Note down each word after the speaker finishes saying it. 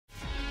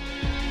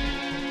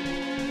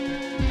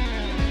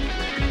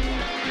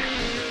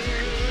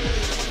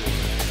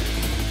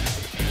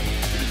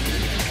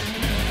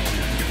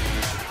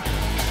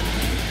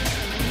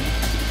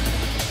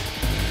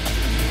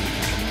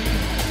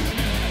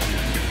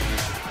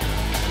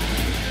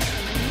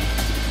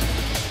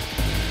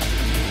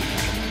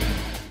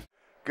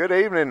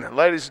Good evening,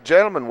 ladies and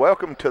gentlemen.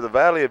 Welcome to the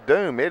Valley of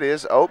Doom. It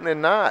is opening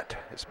night.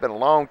 It's been a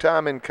long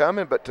time in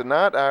coming, but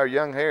tonight our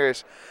Young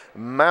Harris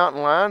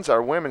Mountain Lions,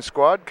 our women's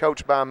squad,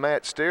 coached by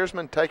Matt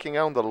Steersman, taking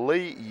on the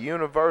Lee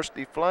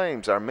University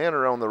Flames. Our men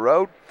are on the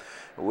road.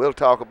 We'll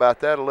talk about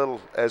that a little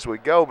as we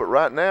go, but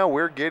right now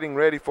we're getting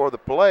ready for the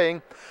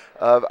playing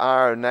of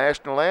our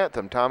national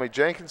anthem. Tommy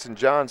Jenkins and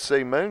John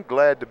C. Moon,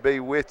 glad to be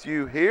with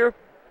you here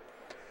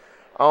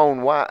on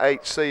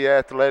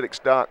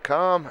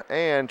yhcathletics.com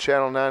and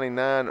Channel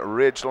 99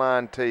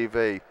 Ridgeline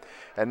TV.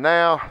 And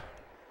now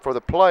for the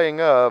playing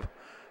of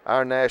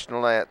our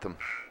national anthem.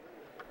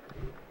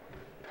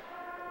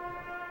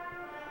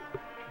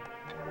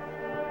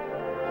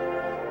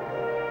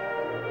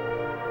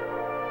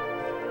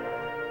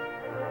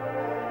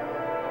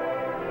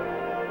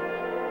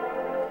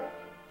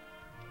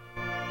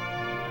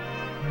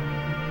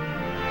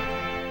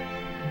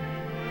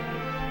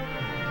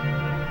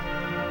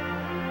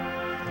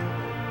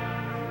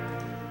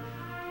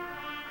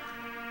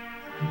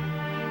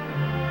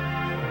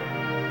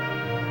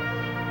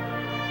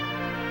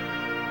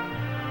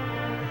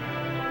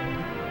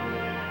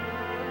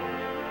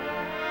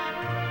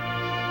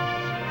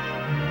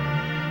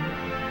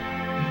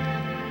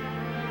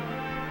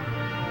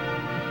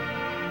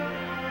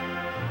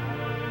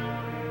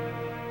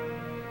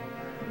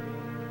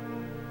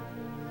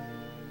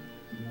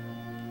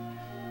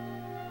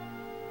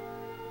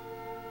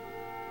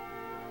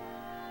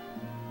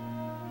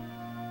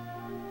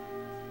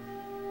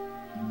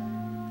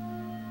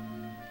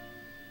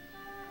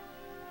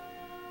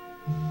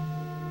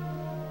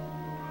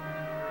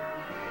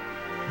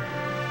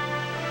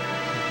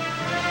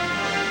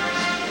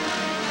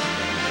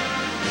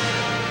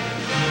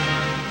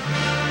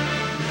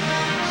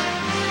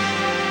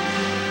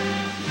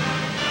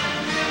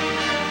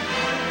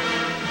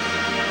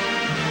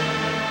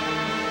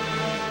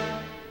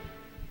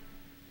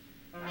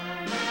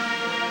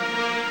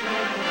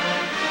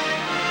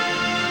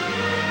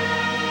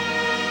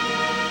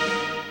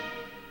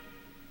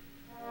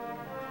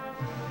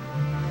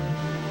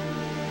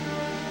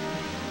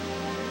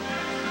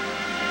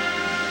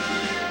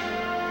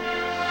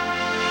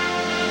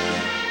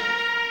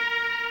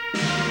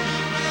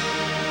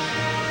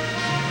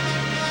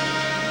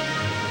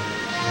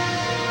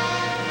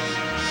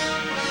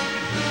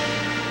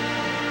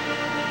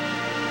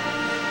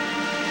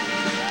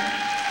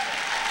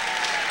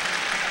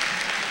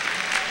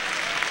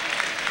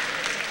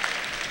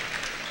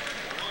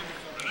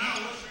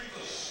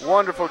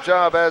 Wonderful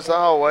job, as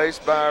always,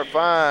 by our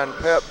fine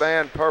pep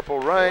band, Purple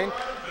Rain.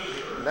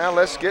 Now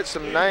let's get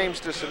some names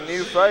to some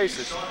new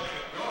faces.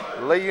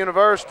 Lee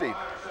University,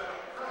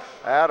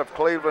 out of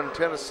Cleveland,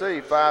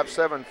 Tennessee,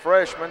 5'7"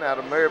 freshman out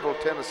of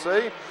Maryville,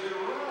 Tennessee.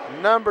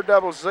 Number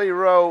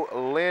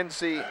 00,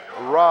 Lindsey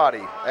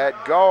Roddy.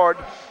 At guard,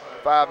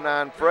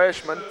 5'9"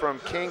 freshman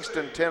from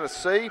Kingston,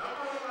 Tennessee.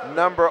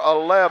 Number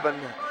 11,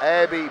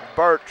 Abby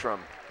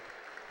Bertram.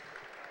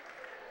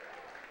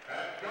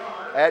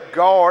 At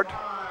guard,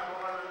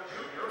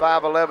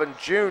 5'11"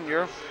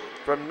 junior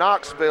from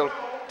Knoxville,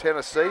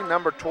 Tennessee.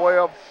 Number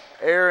 12,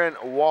 Aaron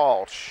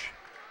Walsh.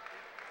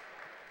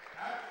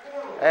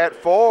 At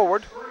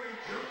forward,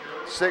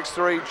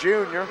 6'3"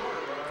 junior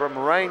from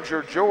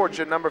Ranger,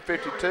 Georgia. Number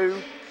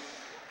 52,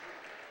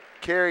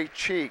 Carrie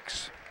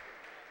Cheeks.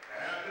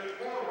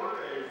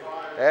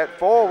 At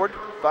forward,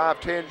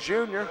 5'10"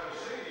 junior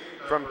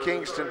from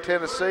Kingston,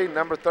 Tennessee.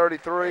 Number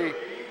 33,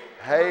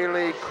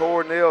 Haley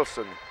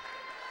Cornelson.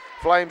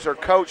 Flames are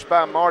coached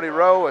by Marty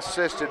Rowe,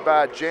 assisted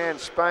by Jan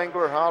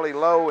Spangler, Holly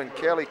Lowe, and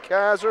Kelly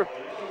Kaiser.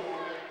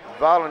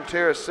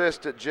 Volunteer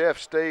assistant Jeff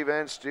Steve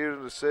and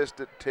student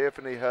assistant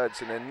Tiffany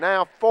Hudson. And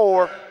now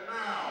for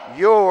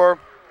your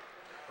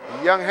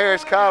Young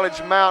Harris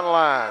College Mountain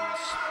Lions.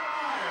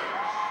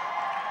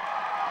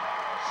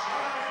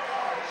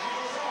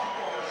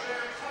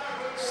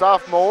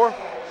 Sophomore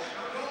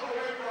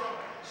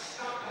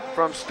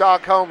from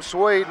Stockholm,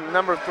 Sweden,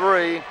 number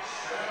 3,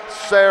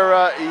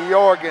 Sarah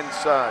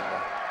Jorgensen.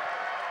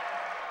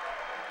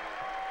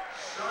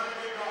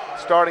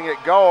 Starting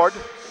at guard,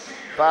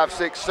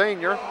 5'6"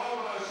 senior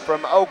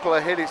from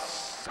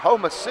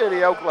Oklahoma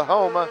City,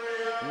 Oklahoma,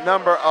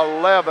 number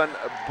 11,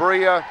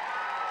 Bria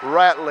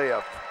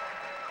Ratliff.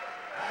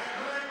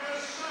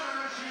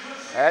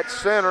 At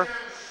center,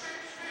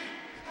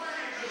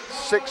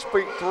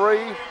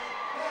 6'3",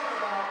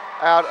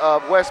 out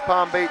of West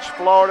Palm Beach,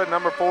 Florida,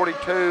 number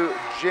 42,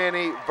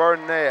 Jenny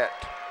Burnett.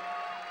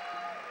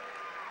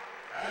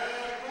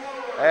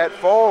 At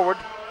forward,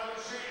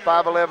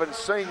 5'11"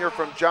 senior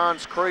from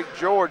Johns Creek,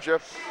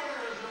 Georgia,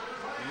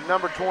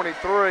 number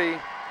 23,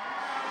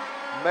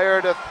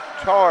 Meredith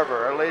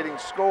Tarver, a leading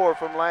scorer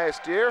from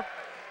last year.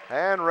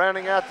 And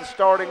rounding out the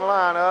starting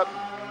lineup,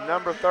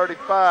 number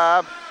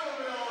 35,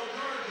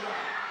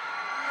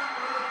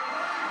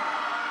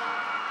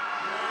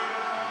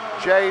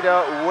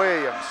 Jada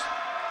Williams.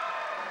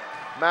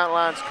 Mountain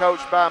Lions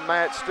coached by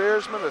Matt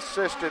Steersman,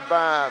 assisted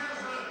by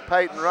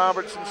Peyton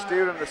Robertson,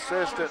 student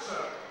assistant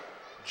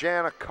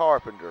Jana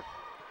Carpenter.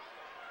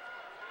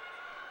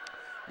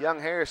 Young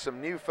Harris,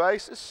 some new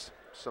faces,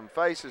 some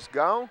faces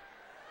gone,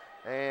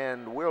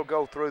 and we'll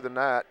go through the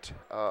night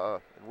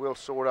and we'll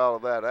sort all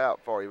of that out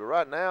for you. But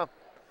right now,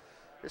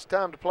 it's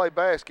time to play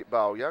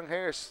basketball. Young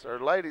Harris, our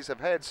ladies, have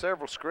had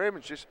several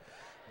scrimmages,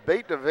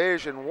 beat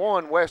Division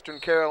I Western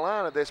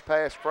Carolina this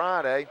past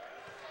Friday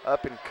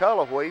up in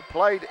Cullowhee,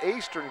 played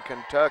Eastern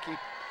Kentucky,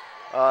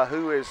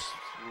 who is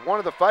one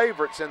of the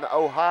favorites in the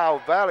Ohio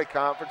Valley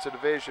Conference, a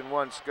Division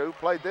I school,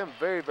 played them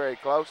very, very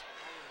close.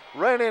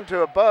 Ran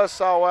into a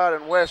buzzsaw out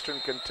in Western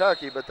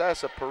Kentucky, but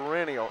that's a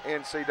perennial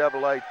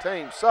NCAA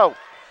team. So,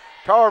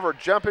 Tarver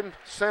jumping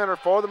center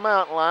for the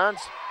Mountain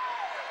Lions.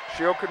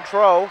 She'll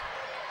control.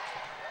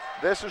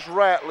 This is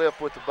Ratliff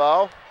with the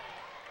ball.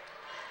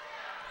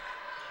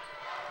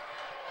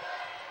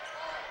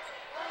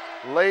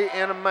 Lee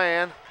in a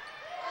man.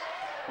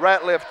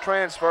 Ratliff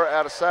transfer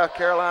out of South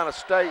Carolina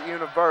State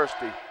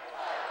University.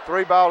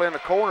 3-ball in the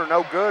corner,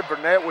 no good.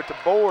 Burnett with the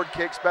board,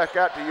 kicks back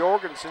out to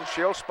Jorgensen.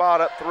 She'll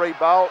spot up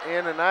 3-ball,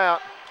 in and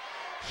out.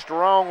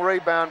 Strong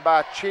rebound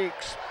by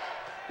Cheeks.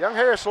 Young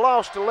Harris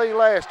lost to Lee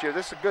last year.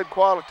 This is a good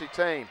quality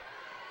team.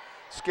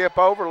 Skip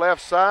over,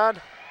 left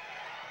side.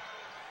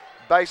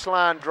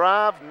 Baseline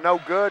drive, no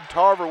good.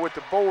 Tarver with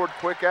the board,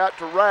 quick out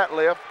to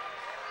Ratliff.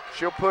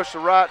 She'll push the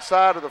right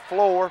side of the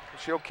floor.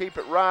 She'll keep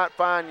it right,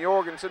 find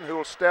Jorgensen, who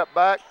will step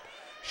back,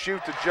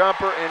 shoot the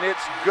jumper, and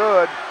it's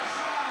good.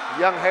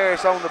 Young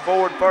Harris on the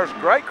board first.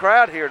 Great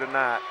crowd here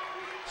tonight.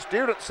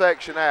 Student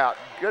section out.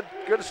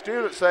 Good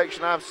student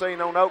section I've seen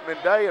on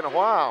opening day in a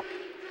while.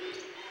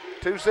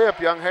 2-zip,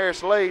 Young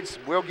Harris leads.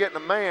 Will get in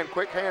a man.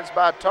 Quick hands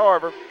by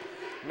Tarver.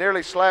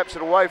 Nearly slaps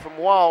it away from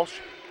Walsh.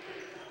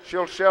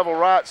 She'll shovel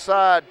right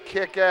side,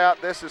 kick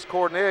out. This is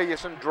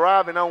Corneliuson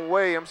driving on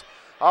Williams.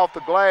 Off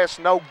the glass,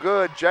 no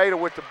good. Jada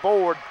with the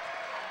board.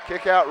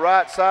 Kick out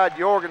right side,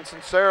 Jorgensen.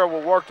 Sarah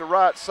will work the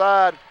right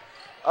side.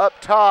 Up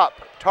top,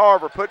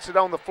 Tarver puts it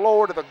on the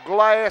floor to the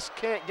glass,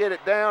 can't get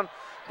it down.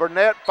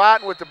 Burnett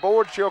fighting with the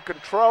board, she'll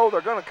control.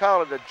 They're going to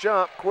call it a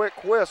jump,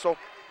 quick whistle.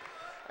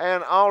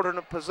 And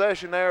alternate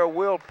possession there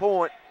will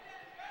point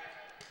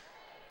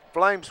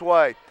Flames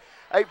way.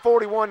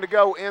 8:41 to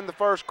go in the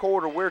first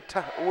quarter. We're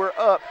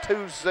up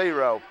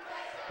 2-0.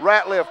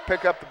 Ratliff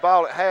pick up the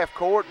ball at half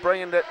court,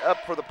 bringing it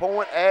up for the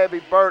point.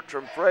 Abby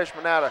Bertram,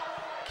 freshman out of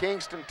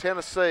Kingston,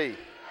 Tennessee.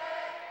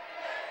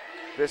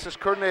 This is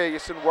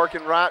Corneliuson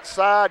working right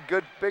side.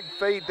 Good big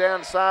feed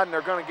down side, and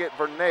they're going to get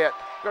Burnett.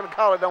 Going to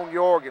call it on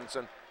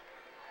Jorgensen.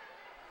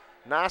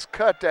 Nice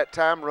cut that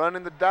time,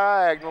 running the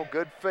diagonal.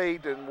 Good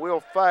feed, and will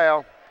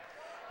foul.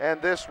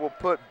 And this will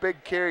put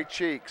Big Carrie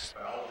Cheeks,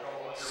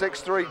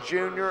 6'3"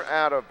 junior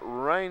out of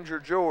Ranger,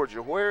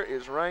 Georgia. Where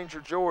is Ranger,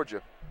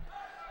 Georgia?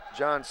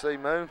 John C.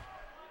 Moon?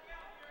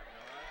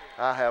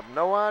 I have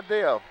no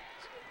idea.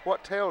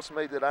 What tells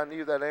me that I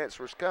knew that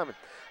answer was coming.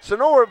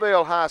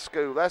 Sonoraville High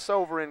School, that's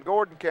over in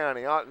Gordon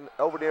County,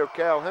 over near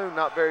Calhoun,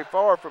 not very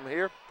far from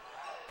here.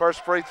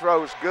 First free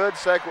throw is good,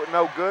 second one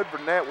no good.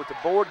 Burnett with the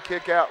board,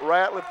 kick out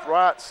Ratliff,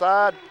 right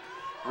side.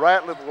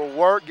 Ratliff will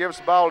work, gives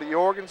the ball to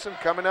Jorgensen,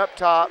 coming up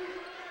top.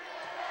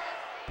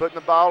 Putting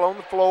the ball on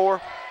the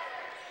floor.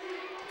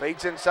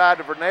 Feeds inside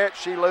to Burnett,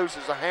 she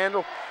loses a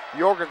handle.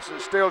 Jorgensen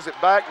steals it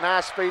back,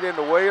 nice feed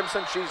into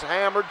Williamson. She's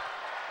hammered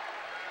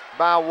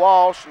by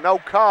Walsh, no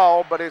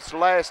call, but it's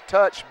last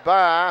touch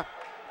by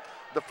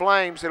the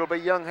Flames. It'll be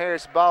Young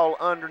Harris ball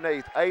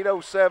underneath.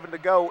 8:07 to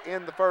go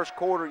in the first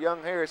quarter.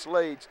 Young Harris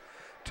leads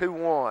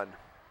 2-1.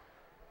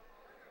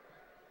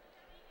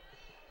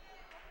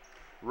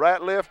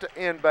 Ratliff to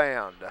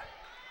inbound.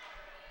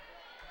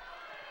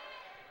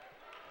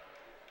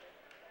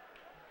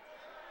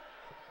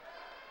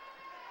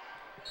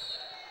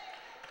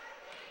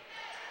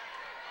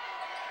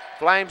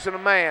 Flames in a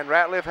man.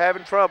 Ratliff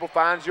having trouble.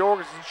 Finds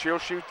Jorgensen. She'll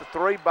shoot the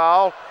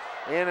 3-ball.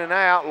 In and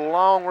out.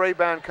 Long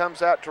rebound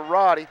comes out to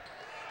Roddy.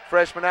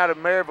 Freshman out of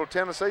Maryville,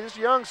 Tennessee. This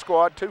young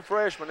squad. 2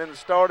 freshmen in the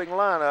starting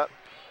lineup.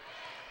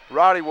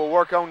 Roddy will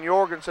work on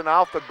Jorgensen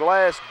off the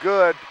glass.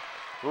 Good.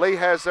 Lee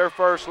has their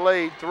first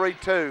lead.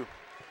 3-2.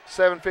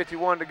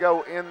 7:51 to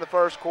go in the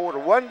first quarter.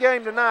 One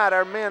game tonight.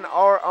 Our men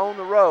are on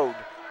the road.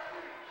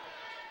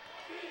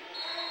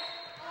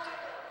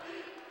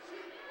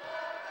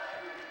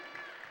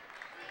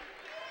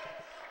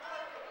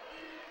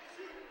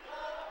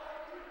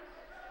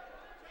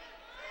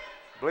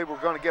 I believe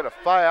we're going to get a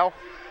foul.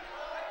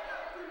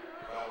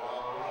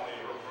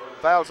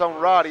 Foul's on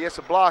Roddy. It's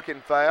a blocking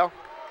foul.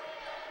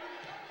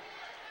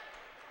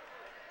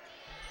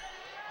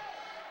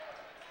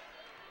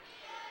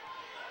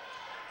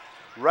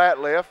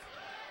 Ratliff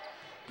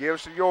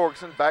gives to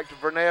Jorgensen. Back to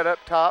Burnett up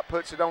top.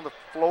 Puts it on the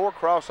floor.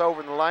 Crossover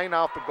in the lane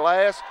off the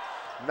glass.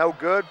 No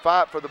good.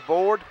 Fight for the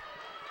board.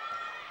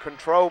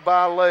 Controlled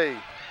by Lee.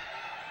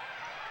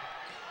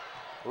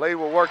 Lee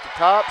will work the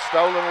top.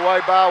 Stolen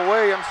away by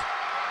Williams.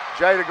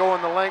 Jada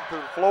going the length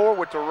of the floor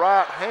with the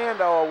right hand.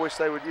 Oh, I wish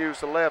they would use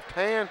the left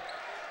hand.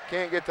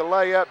 Can't get the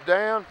layup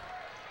down.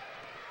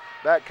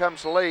 Back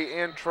comes Lee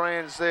in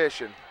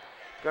transition.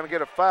 Going to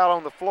get a foul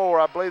on the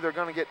floor. I believe they're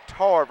going to get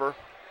Tarver.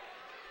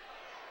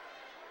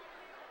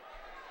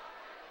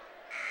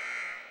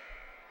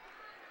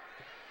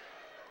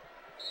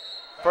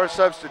 First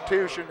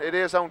substitution, it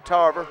is on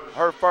Tarver,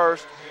 her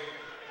first.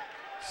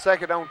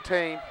 Second on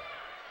team.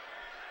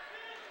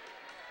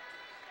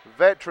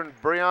 Veteran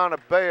Brianna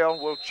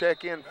Bell will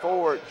check in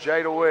for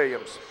Jada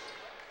Williams.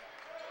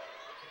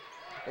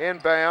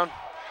 Inbound.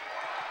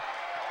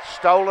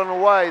 Stolen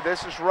away.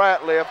 This is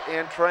Ratliff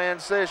in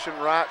transition.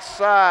 Right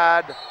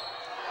side.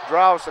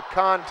 Draws the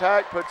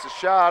contact, puts a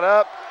shot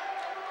up.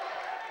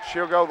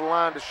 She'll go to the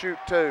line to shoot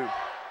 2.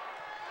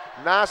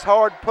 Nice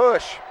hard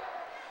push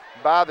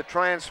by the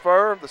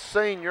transfer, the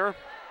senior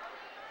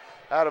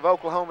out of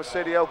Oklahoma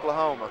City,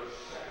 Oklahoma.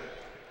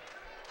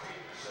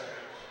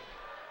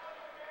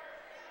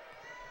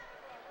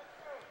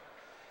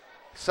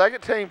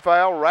 Second team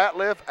foul,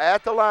 Ratliff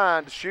at the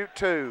line to shoot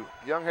 2.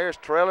 Young Harris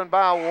trailing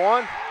by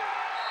 1.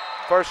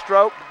 First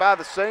stroke by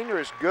the senior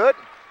is good.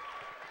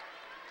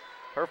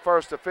 Her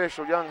first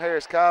official Young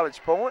Harris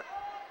College point.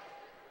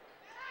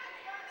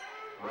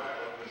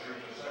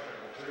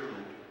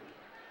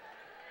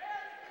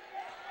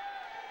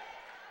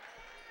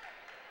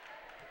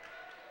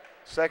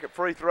 Second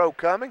free throw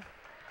coming.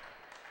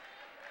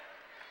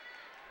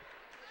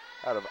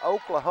 Out of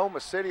Oklahoma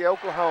City,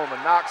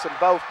 Oklahoma. Knocks them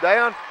both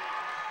down.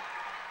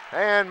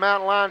 And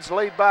Mountain Lions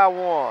lead by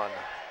 1.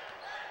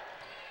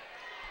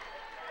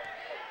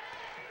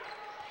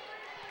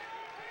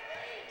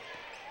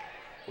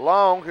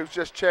 Long, who's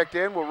just checked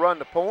in, will run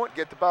the point,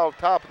 get the ball at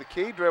the top of the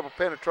key, dribble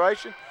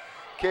penetration,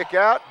 kick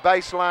out,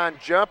 baseline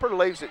jumper,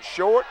 leaves it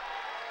short.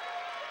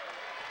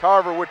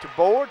 Tarver with the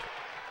board.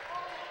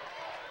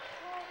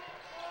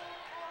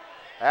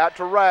 Out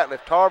to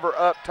Ratliff. Tarver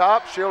up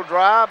top. She'll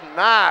drive.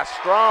 Nice,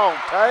 strong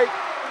take.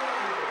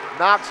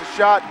 Knocks the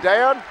shot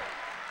down.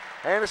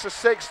 And it's a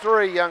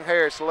 6-3 Young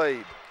Harris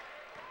lead.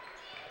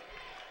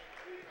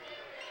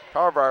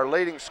 Tarver, our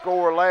leading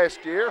scorer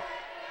last year.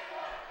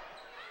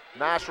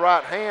 Nice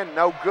right hand,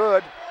 no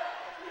good.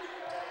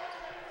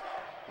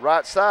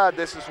 Right side,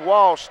 this is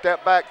Walsh.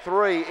 Step back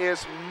 3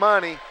 is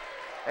money.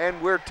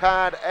 And we're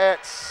tied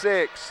at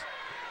 6.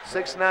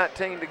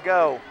 6:19 to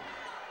go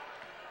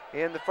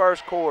in the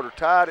first quarter.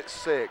 Tied at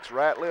 6.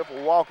 Ratliff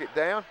will walk it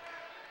down.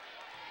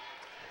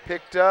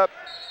 Picked up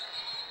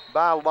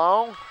by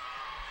Long.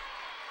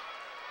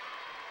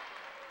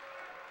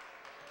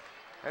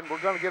 And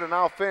we're going to get an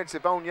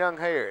offensive on Young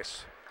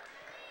Harris.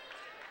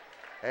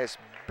 That's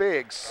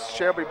big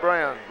Shelby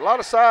Brown. A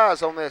lot of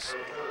size on this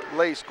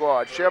Lee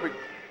squad. Shelby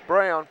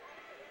Brown,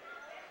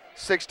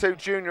 6'2"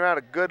 junior out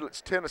of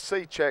Goodletts,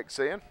 Tennessee, checks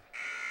in.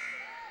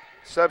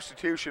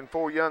 Substitution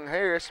for Young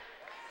Harris.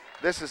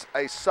 This is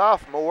a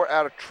sophomore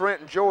out of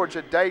Trenton,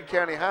 Georgia, Dade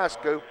County High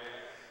School.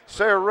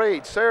 Sarah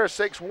Reed. Sarah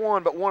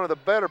 6'1", but one of the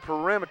better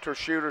perimeter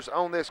shooters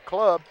on this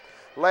club.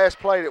 Last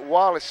played at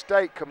Wallace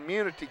State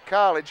Community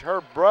College. Her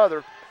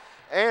brother,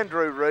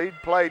 Andrew Reed,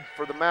 played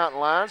for the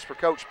Mountain Lions for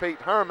Coach Pete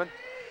Herman.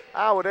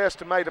 I would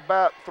estimate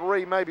about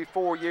 3, maybe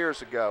 4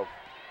 years ago.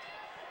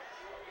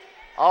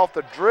 Off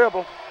the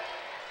dribble,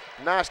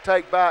 nice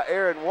take by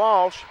Aaron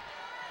Walsh.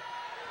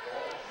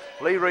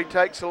 Lee Reed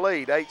takes the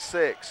lead,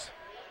 8-6.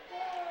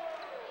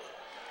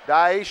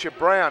 Daisha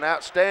Brown,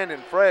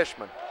 outstanding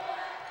freshman.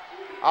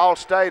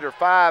 All-Stater,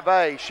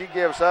 5A. She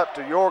gives up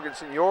to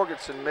Jorgensen.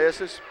 Jorgensen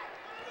misses.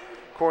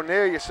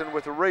 Corneliuson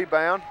with the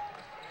rebound.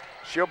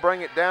 She'll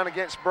bring it down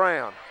against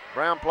Brown.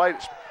 Brown played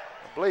at,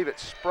 I believe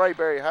it's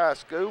Sprayberry High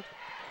School.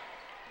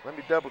 Let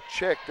me double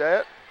check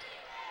that.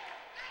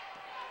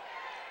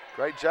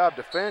 Great job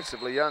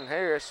defensively, Young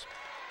Harris.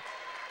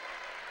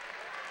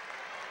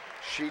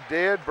 She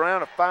did.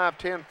 Brown, a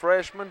 5'10"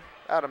 freshman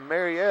out of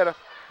Marietta,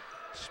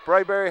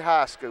 Sprayberry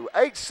High School.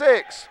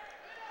 8-6.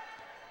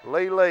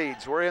 Lee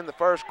leads. We're in the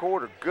first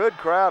quarter. Good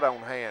crowd on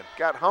hand.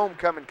 Got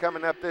homecoming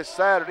coming up this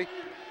Saturday.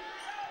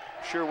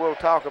 Sure we'll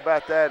talk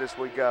about that as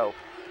we go.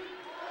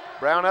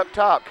 Brown up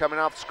top, coming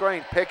off the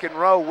screen. Pick and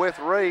roll with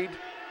Reed.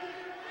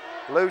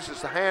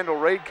 Loses the handle.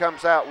 Reed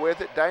comes out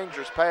with it.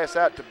 Dangerous pass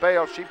out to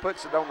Bell. She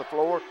puts it on the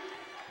floor.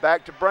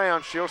 Back to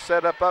Brown. She'll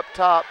set up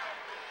top.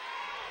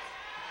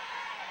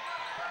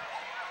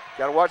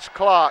 Got to watch the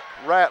clock.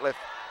 Ratliff.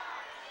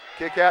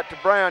 Kick out to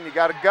Brown. You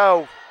got to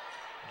go.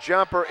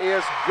 Jumper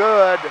is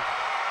good.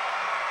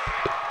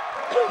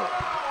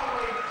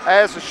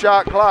 As the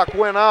shot clock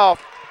went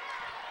off.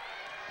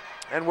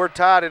 And we're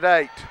tied at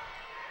 8.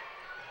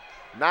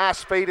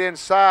 Nice feet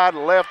inside,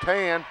 left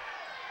hand.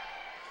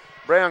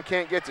 Brown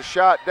can't get the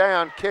shot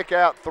down. Kick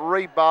out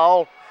 3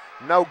 ball.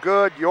 No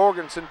good.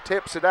 Jorgensen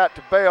tips it out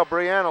to Bell.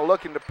 Brianna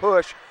looking to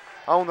push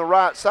on the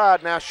right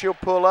side. Now she'll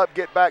pull up,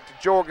 get back to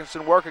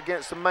Jorgensen, work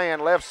against the man.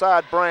 Left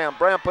side, Brown.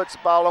 Brown puts the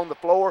ball on the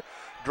floor.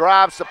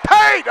 Drives the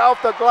paint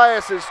off the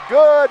glass. Is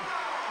good.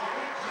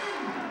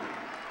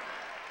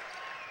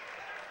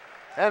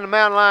 And the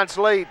Mountain Lions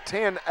lead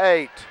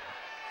 10-8.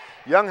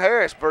 Young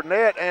Harris,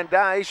 Burnett, and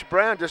Daisha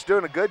Brown just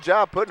doing a good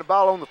job putting the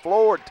ball on the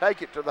floor and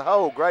take it to the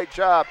hole. Great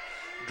job.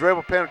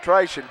 Dribble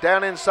penetration.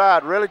 Down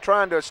inside, really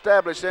trying to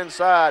establish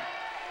inside.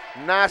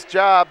 Nice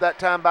job that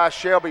time by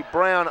Shelby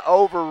Brown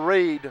over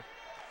Reed.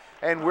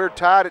 And we're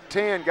tied at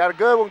 10. Got a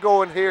good one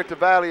going here at the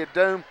Valley of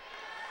Doom.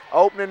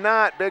 Opening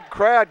night, big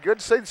crowd. Good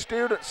to see the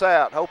students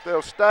out. Hope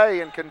they'll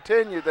stay and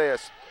continue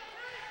this.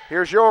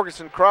 Here's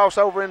Jorgensen,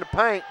 crossover into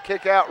paint.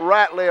 Kick out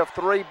right left,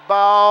 3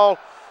 ball.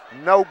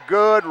 No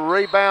good.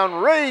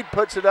 Rebound, Reed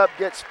puts it up,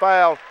 gets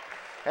fouled,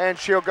 and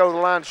she'll go to the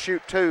line to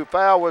shoot 2.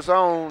 Foul was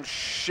on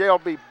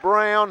Shelby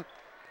Brown,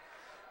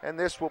 and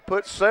this will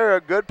put Sarah,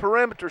 good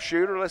perimeter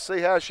shooter. Let's see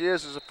how she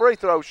is as a free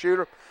throw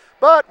shooter.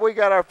 But we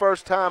got our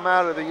first time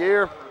out of the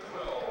year.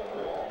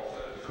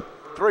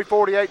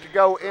 3:48 to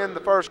go in the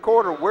first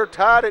quarter. We're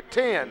tied at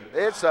 10.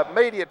 It's a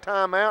media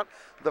timeout,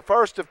 the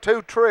first of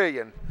 2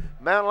 trillion.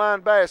 Mountain Line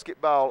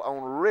Basketball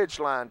on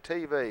Ridgeline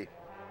TV.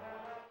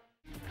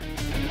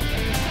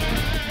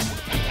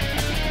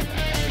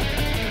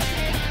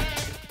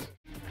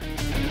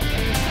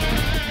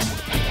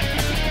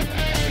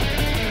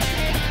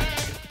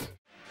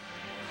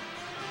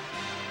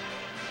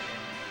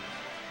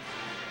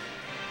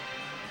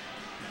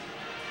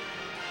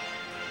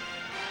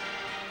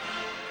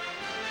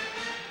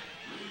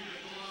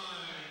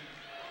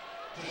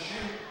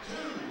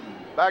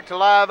 Back to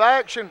live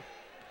action.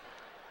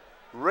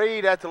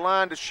 Reed at the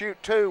line to shoot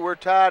 2. We're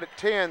tied at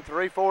 10.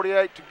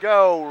 3:48 to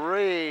go.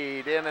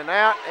 Reed in and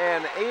out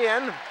and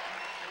in.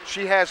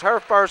 She has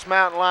her first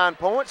Mountain Line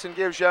points and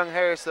gives Young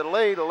Harris the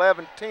lead,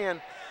 11-10.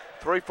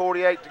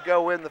 3:48 to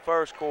go in the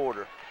first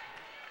quarter.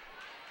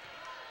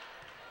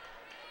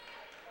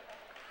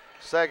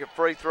 Second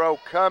free throw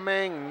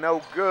coming,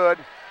 no good.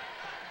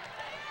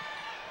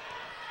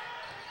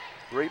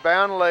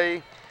 Rebound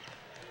Lee.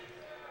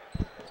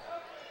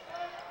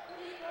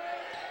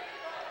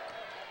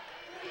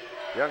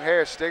 Young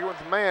Harris sticking with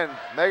the man.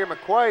 Megan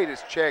McQuaid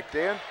is checked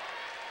in.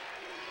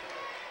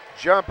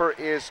 Jumper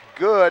is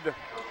good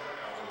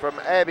from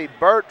Abby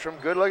Bertram,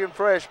 good-looking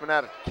freshman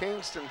out of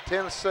Kingston,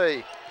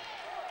 Tennessee.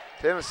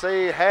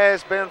 Tennessee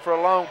has been for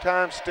a long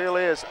time, still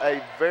is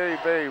a very,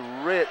 very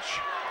rich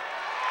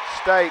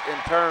state in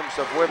terms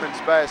of women's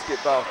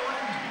basketball.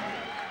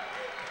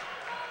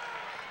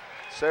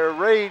 Sarah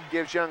Reed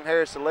gives Young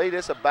Harris the lead.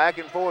 It's a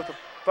back-and-forth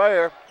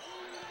affair.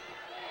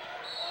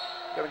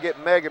 Going to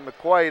get Megan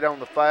McQuaid on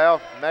the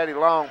foul. Maddie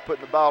Long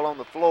putting the ball on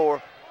the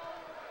floor.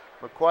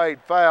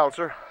 McQuaid fouls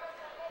her.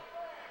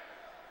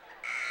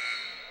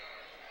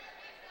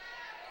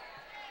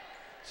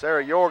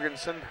 Sarah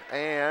Jorgensen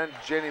and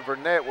Jenny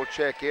Burnett will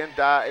check in.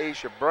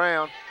 Diesha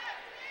Brown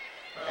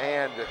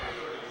and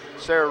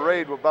Sarah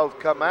Reed will both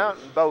come out,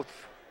 and both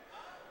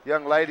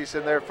young ladies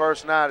in their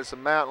first night at the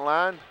Mountain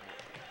Line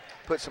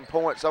put some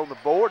points on the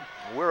board.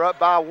 We're up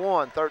by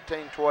 1,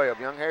 13-12.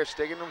 Young Harris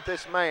sticking with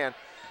this man.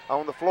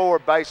 On the floor,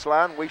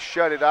 baseline, we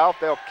shut it off.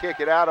 They'll kick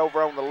it out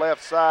over on the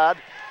left side.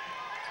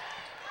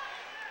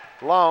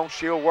 Long,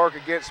 she'll work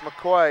against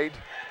McQuaid.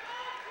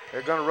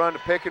 They're going to run the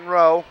pick and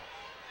roll.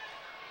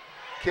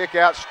 Kick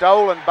out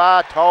stolen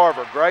by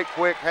Tarver. Great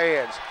quick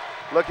hands.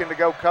 Looking to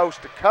go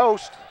coast to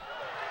coast.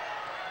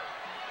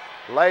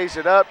 Lays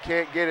it up,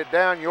 can't get it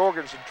down.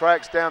 Jorgensen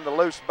tracks down the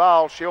loose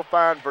ball. She'll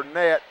find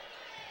Burnett.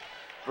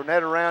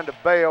 Burnett around to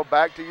Bell,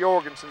 back to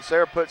Jorgensen.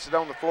 Sarah puts it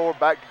on the floor,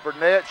 back to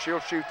Burnett.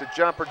 She'll shoot the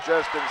jumper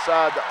just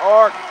inside the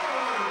arc.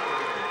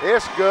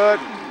 It's good.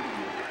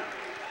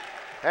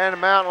 And the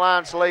Mountain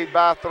Lions lead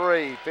by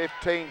 3,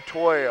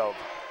 15-12.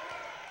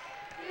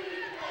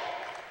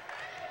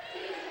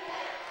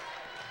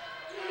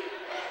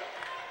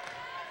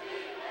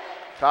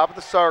 Top of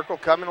the circle,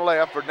 coming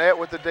left. Burnett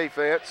with the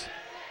defense.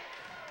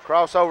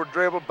 Crossover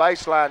dribble,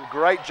 baseline.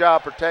 Great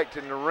job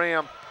protecting the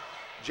rim.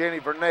 Jenny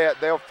Burnett,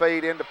 they'll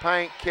feed into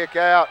paint, kick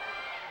out.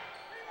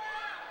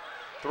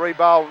 3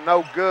 ball,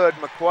 no good.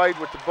 McQuaid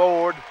with the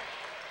board.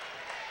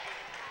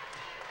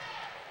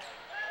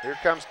 Here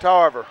comes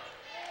Tarver.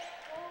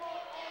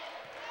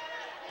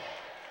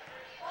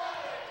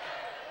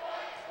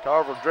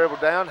 Tarver dribble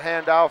down,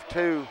 hand off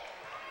to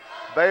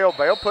Bell.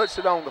 Bell puts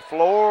it on the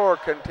floor.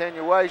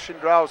 Continuation,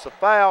 draws the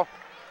foul.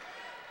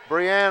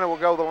 Brianna will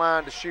go to the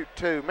line to shoot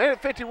 2. Minute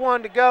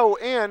 51 to go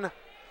in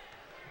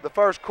the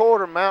first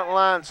quarter. Mountain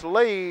Lions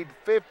lead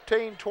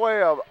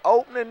 15-12.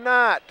 Opening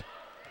night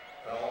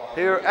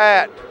here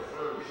at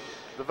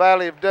the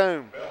Valley of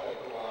Doom.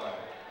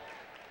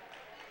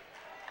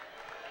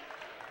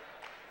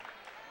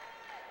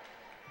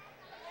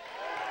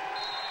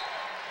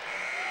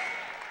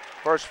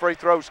 First free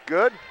throw's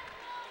good.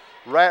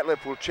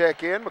 Ratliff will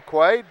check in.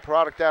 McQuaid,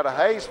 product out of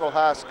Hayesville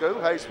High School,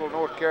 Hayesville,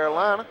 North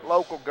Carolina,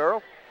 local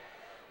girl,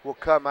 will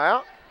come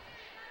out.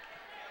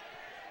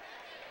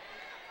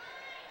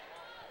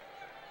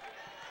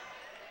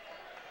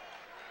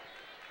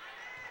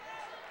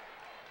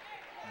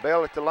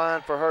 Bell at the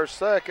line for her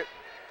second.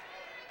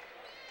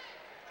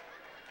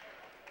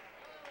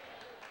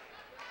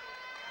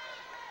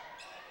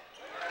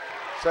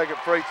 Second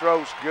free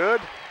throw's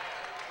good.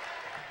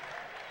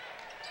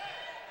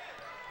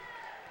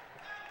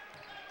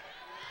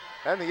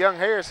 And the Young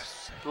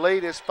Harris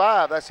lead is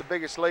 5. That's the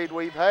biggest lead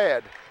we've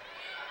had.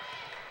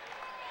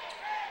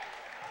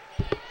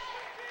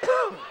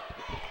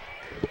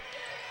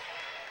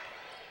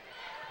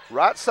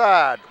 Right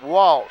side,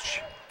 Walsh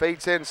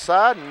feeds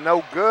inside,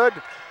 no good.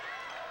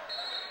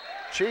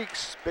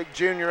 Cheeks, big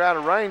junior out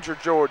of Ranger,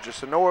 Georgia,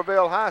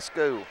 Sonoraville High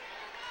School.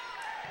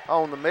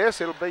 On the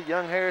miss, it'll be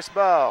Young Harris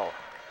ball.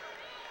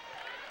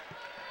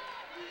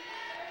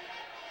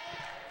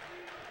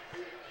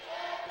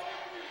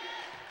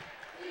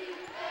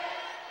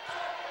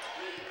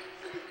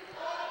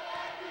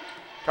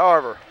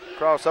 Tarver,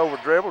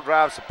 crossover dribble,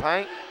 drives the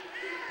paint.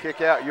 Kick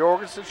out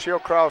Jorgensen, she'll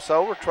cross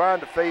over, trying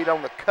to feed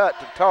on the cut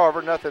to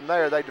Tarver. Nothing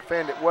there, they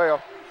defend it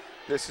well.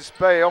 This is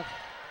Spell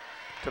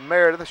to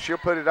Meredith. She'll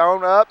put it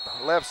on up,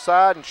 left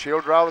side, and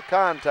she'll draw the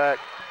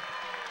contact.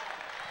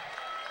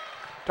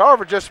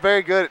 Tarver just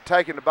very good at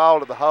taking the ball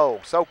to the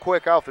hole. So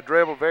quick off the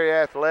dribble, very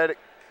athletic.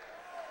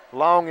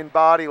 Long in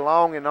body,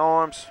 long in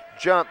arms,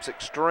 jumps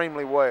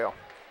extremely well.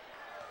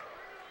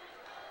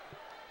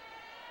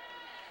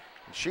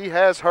 She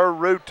has her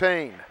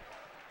routine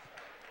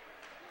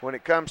when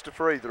it comes to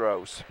free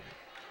throws.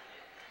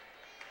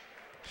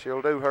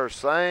 She'll do her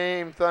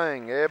same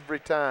thing every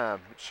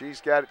time.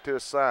 She's got it to a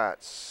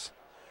science.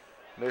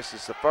 This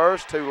is the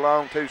first, too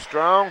long, too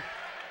strong.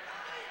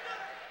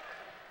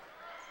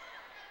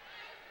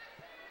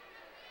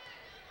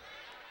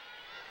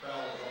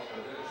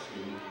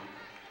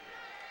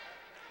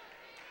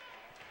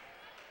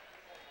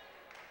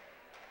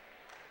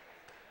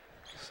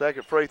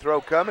 Second free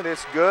throw coming,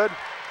 it's good.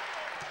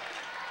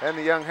 And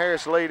the Young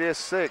Harris lead is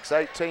 6,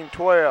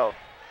 18-12.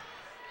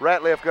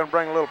 Ratliff going to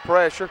bring a little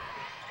pressure.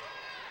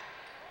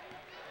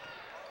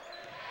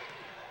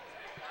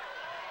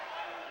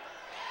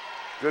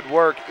 Good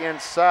work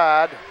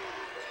inside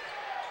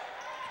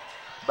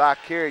by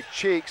Carrie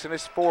Cheeks, and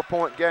it's a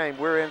 4-point game.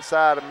 We're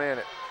inside a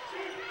minute.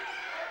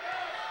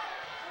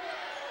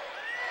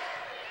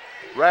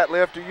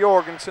 Ratliff to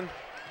Jorgensen.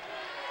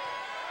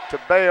 To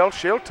Bell,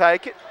 she'll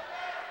take it.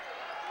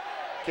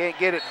 Can't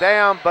get it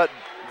down, but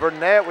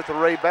Burnett with the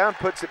rebound,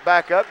 puts it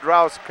back up,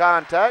 draws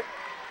contact.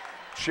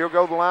 She'll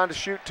go the line to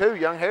shoot two.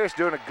 Young Harris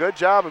doing a good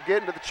job of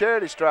getting to the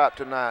charity stripe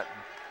tonight.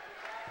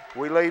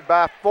 We lead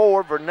by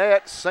 4.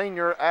 Burnett,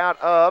 senior out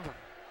of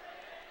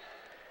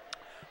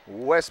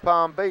West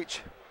Palm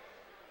Beach,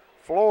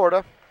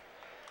 Florida.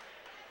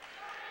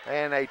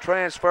 And a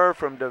transfer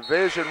from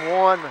Division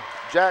I,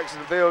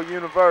 Jacksonville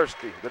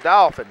University, the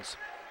Dolphins.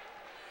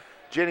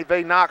 Jenny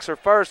V knocks her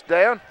first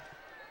down,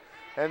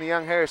 and the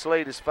Young Harris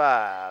lead is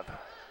 5.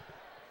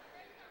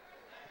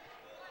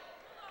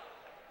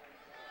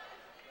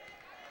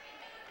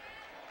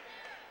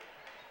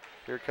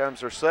 Here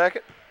comes her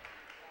second.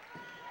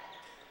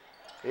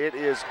 It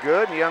is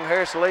good. The Young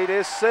Harris lead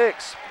is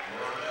 6.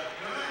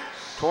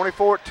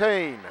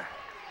 2014.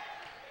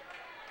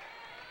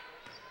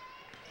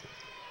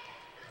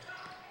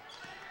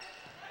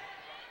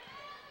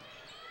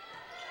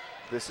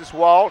 This is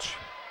Walsh.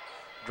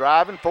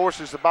 Driving,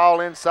 forces the ball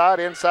inside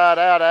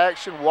out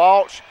action.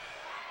 Walsh,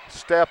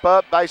 step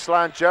up,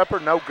 baseline jumper,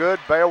 no good.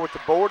 Bale with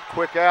the board,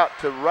 quick out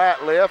to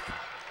Ratliff.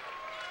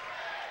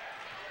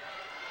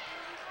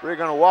 We're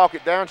going to walk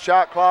it down.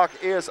 Shot clock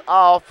is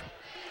off.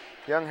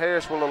 Young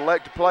Harris will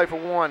elect to play for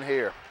 1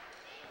 here.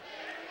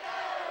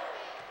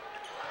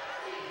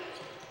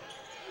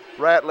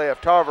 Ratliff,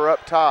 Tarver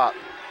up top.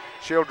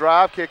 She'll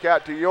drive, kick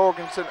out to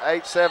Jorgensen,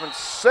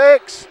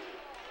 8-7-6.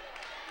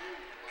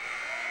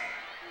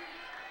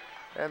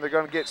 And they're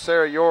going to get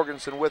Sarah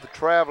Jorgensen with a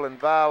traveling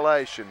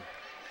violation.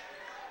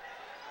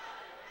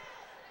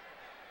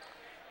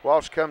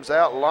 Walsh comes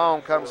out,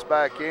 Long comes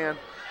back in.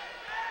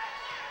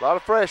 A lot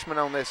of freshmen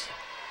on this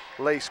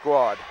Lee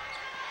squad.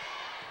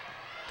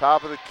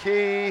 Top of the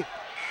key.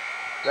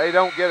 They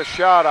don't get a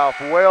shot off.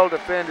 Well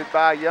defended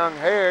by Young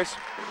Harris.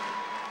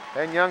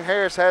 And Young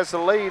Harris has the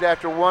lead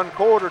after 1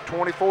 quarter,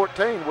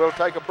 2014. We'll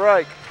take a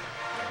break.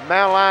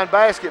 Mountain Line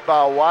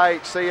Basketball,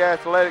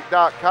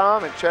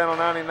 YHCathletic.com and Channel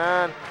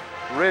 99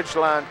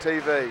 Ridgeline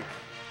TV.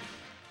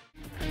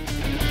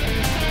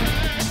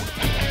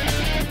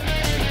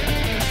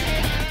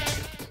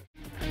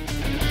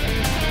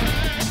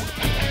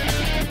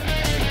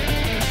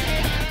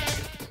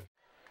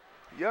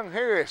 Young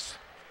Harris,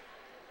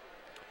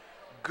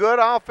 good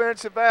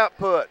offensive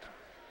output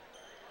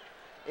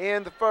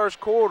in the first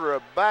quarter.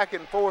 A back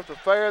and forth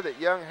affair that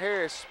Young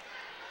Harris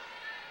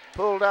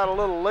pulled out a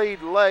little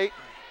lead late.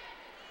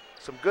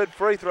 Some good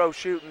free throw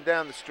shooting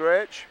down the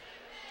stretch.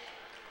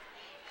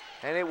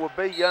 And it will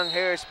be Young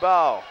Harris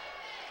ball.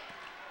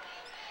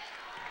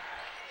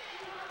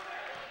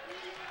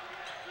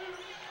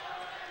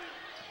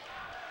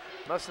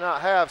 Must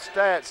not have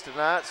stats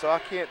tonight, so I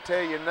can't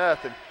tell you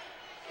nothing.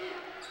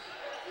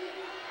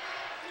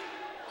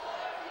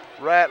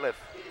 Ratliff,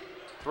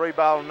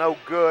 3-ball no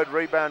good.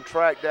 Rebound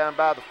tracked down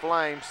by the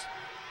Flames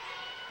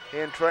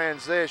in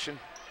transition.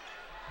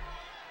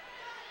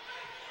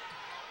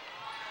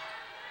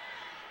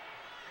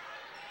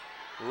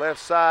 Left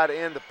side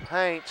in the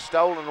paint,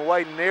 stolen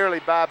away nearly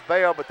by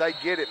Bell, but they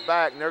get it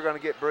back, and they're going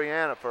to get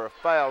Brianna for a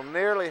foul.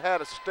 Nearly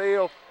had a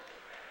steal,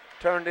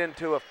 turned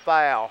into a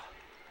foul.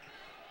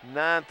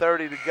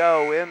 9:30 to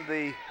go in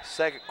the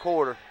second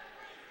quarter.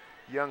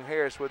 Young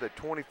Harris with a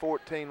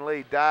 2014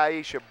 lead.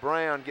 Daisha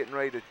Brown getting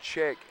ready to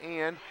check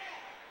in.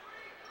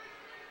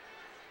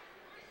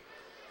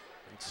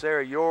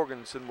 Sarah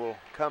Jorgensen will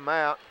come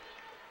out.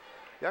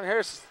 Young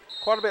Harris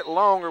quite a bit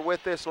longer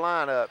with this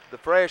lineup. The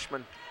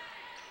freshman,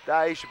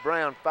 Daisha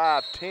Brown,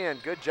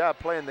 5'10". Good job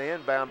playing the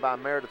inbound by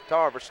Meredith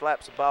Tarver.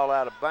 Slaps the ball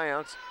out of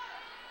bounds.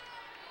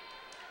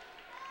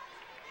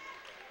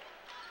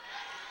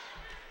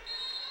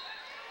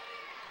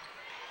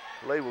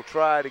 Lee will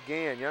try it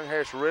again. Young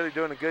Harris really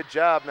doing a good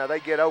job. Now they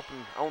get open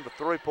on the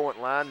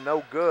three-point line.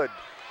 No good.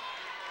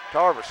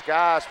 Tarver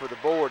skies for the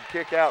board.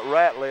 Kick out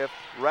Ratliff.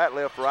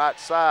 Ratliff right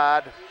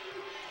side.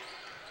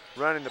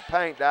 Running the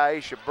paint,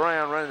 Daisha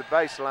Brown running the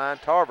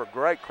baseline. Tarver,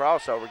 great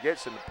crossover.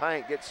 Gets in the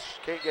paint.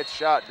 Can't get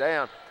shot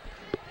down.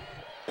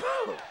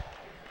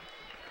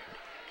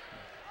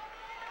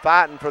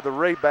 Fighting for the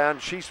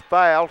rebound. She's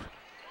fouled.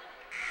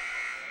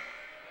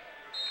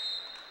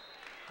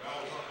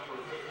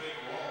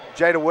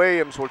 Jada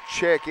Williams will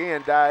check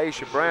in.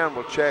 Daisha Brown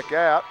will check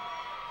out.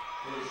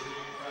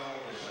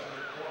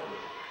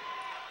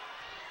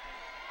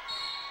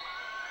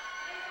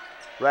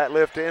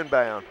 Ratliff to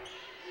inbound.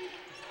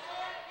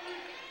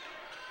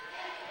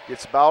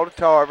 Gets the ball to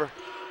Tarver.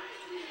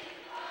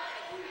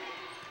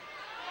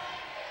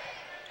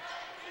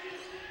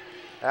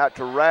 Out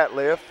to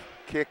Ratliff.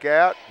 Kick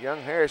out.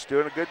 Young Harris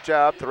doing a good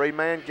job.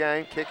 Three-man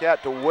game. Kick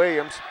out to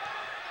Williams.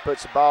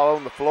 Puts the ball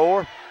on the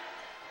floor.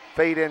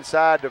 Feed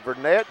inside to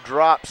Burnett.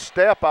 Drop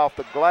step off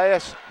the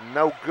glass.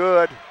 No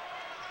good.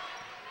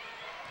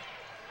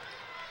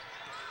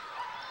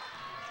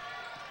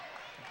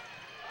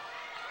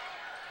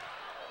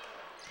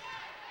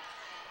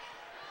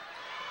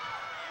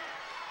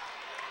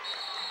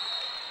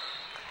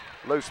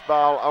 Loose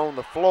ball on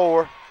the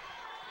floor.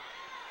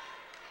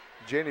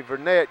 Jenny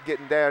Burnett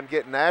getting down,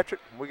 getting after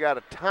it. We got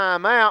a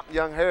timeout.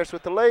 Young Harris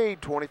with the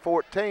lead.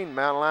 2014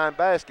 Mountain Line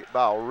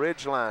Basketball.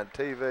 Ridgeline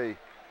TV.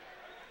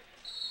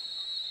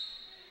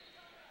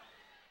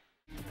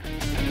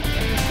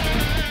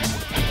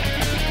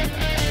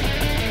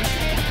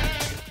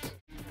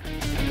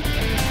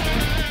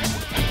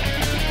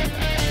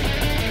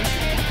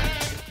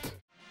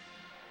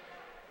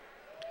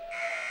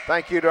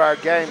 Thank you to our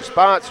game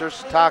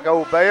sponsors,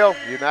 Taco Bell,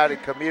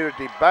 United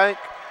Community Bank,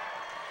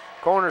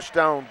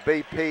 Cornerstone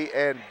BP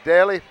and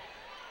Deli,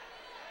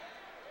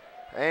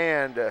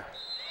 and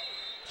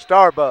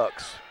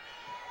Starbucks.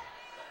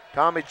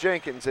 Tommy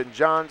Jenkins and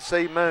John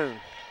C. Moon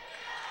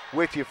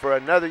with you for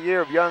another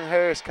year of Young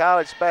Harris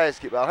College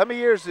basketball. How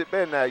many years has it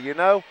been now, you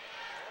know?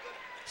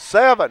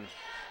 7.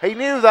 He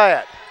knew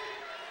that.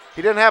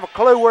 He didn't have a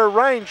clue where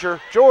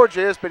Ranger,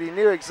 Georgia is, but he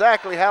knew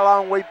exactly how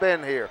long we've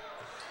been here.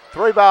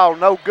 3 ball,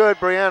 no good.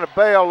 Brianna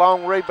Bell,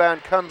 long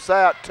rebound comes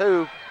out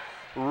to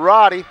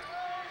Roddy.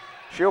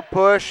 She'll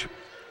push,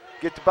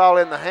 get the ball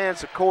in the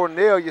hands of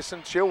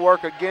Corneliuson. She'll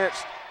work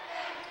against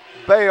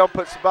Bell,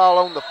 puts the ball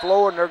on the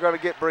floor, and they're going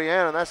to get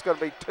Brianna, and that's going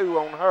to be 2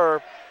 on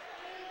her.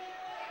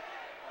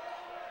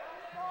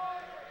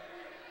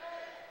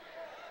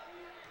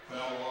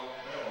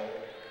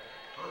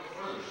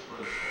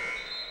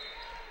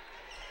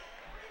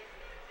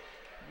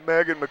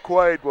 Megan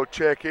McQuaid will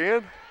check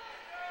in.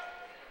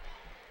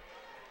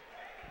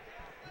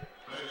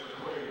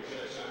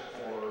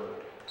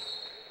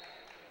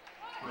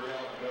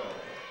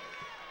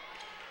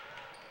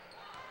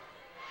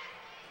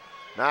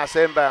 Nice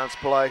inbounds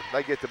play.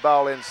 They get the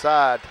ball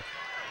inside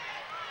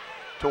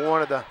to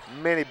one of the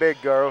many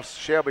big girls,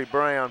 Shelby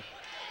Brown.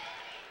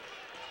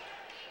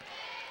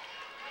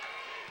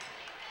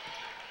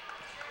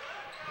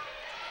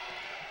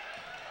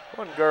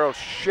 One girl,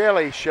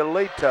 Shelley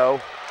Shalito,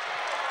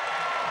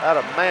 out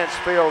of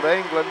Mansfield,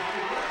 England.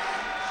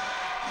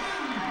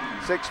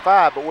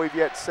 6'5", but we've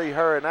yet to see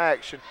her in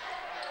action.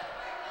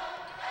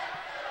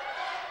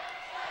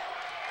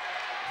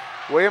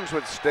 Williams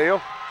with the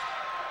steal.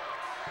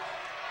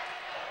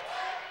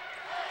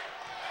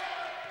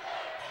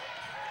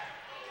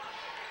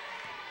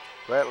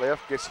 Ratliff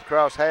gets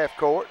across half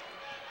court.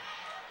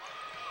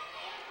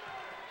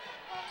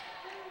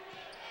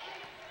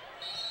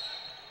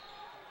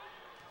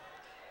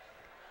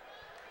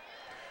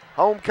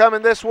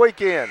 Homecoming this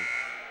weekend.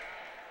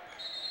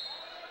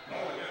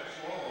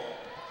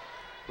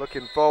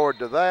 Looking forward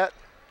to that.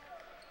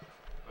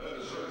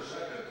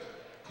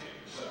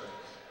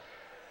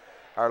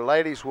 Our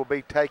ladies will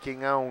be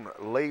taking on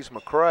Lees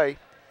McRae.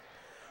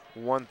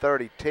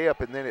 1:30 tip,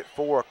 and then at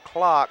 4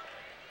 o'clock,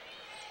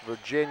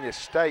 Virginia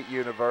State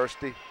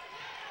University.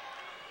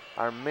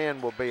 Our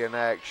men will be in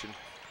action.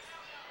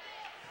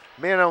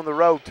 Men on the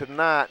road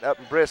tonight up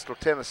in Bristol,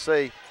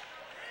 Tennessee,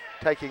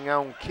 taking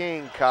on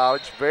King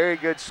College. Very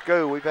good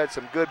school. We've had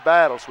some good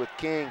battles with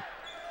King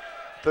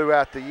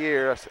throughout the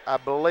year. I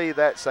believe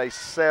that's a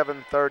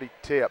 7:30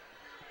 tip.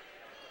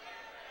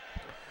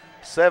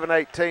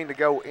 7:18 to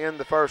go in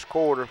the first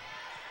quarter.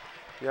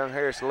 Young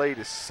Harris lead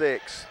is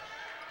 6.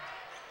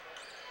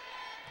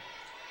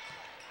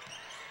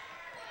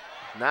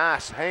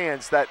 Nice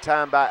hands that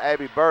time by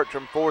Abby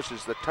Bertram,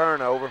 forces the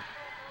turnover.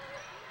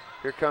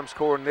 Here comes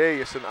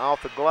Corneliuson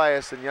off the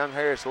glass, and Young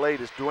Harris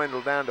lead has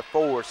dwindled down to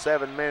 4.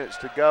 7 minutes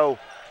to go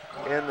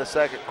in the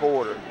second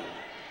quarter.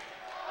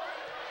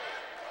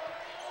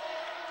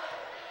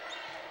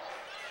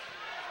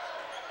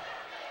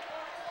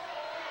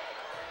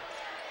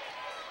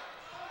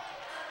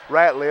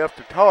 Ratliff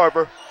to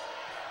Tarver.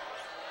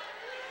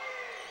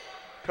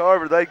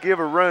 Tarver, they give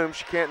her room.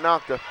 She can't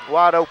knock the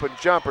wide open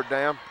jumper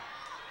down.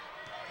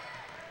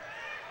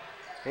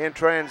 In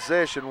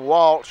transition,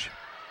 Walsh.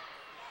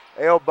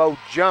 Elbow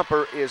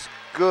jumper is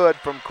good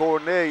from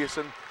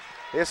Corneliuson.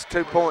 It's a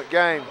 2-point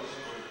game.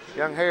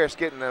 Young Harris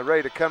getting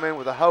ready to come in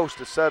with a host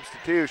of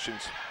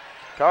substitutions.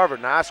 Tarver,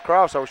 nice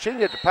crossover. She can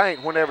get the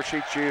paint whenever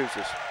she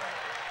chooses.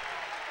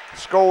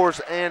 Scores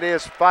and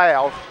is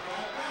fouled.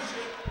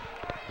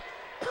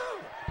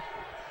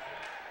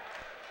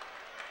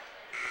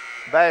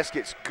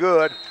 Basket's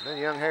good. Then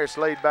Young Harris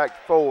lead back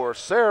to 4.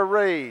 Sarah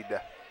Reed.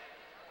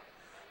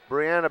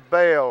 Brianna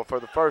Bell, for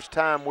the first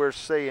time we're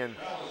seeing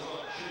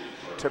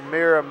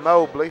Tamira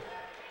Mobley.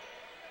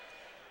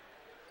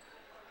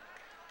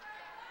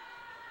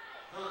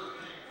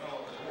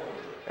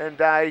 And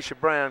Daisha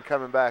Brown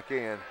coming back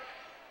in.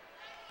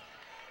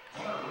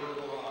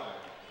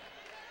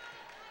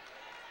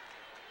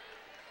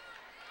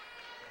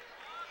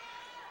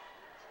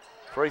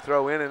 Free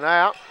throw in and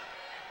out.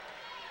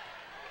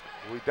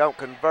 We don't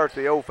convert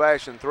the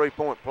old-fashioned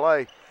three-point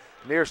play.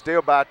 Near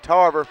steal by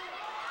Tarver,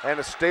 and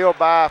a steal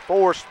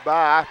forced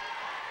by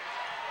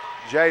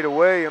Jada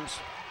Williams.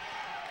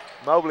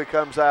 Mobley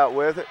comes out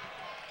with it.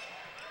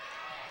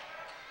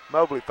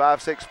 Mobley,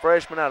 5'6"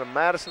 freshman out of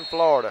Madison,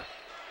 Florida.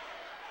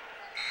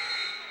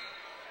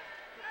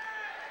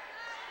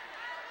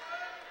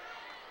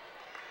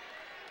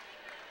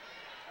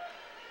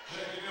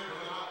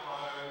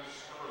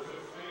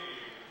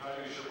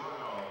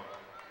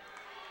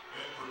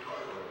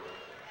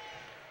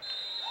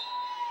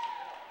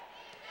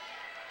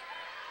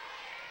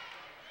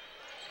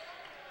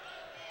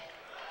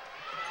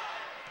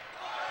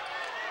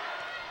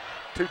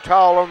 Too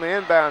tall on the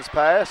inbounds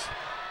pass.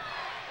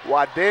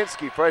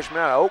 Wadensky, freshman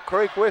out of Oak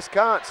Creek,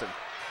 Wisconsin.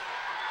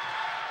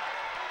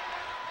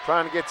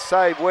 Trying to get to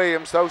save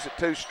Williams, throws it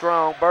too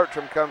strong.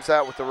 Bertram comes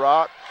out with the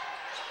rock.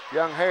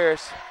 Young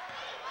Harris.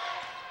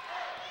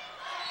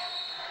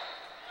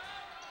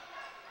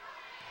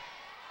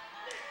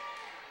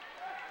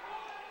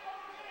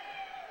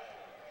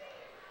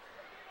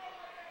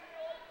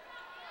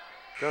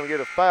 Going to get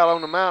a foul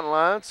on the Mountain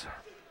Lions.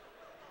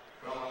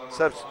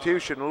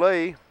 Substitution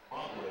Lee.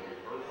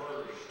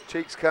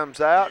 Cheeks comes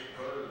out.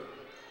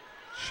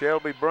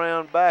 Shelby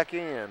Brown back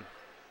in.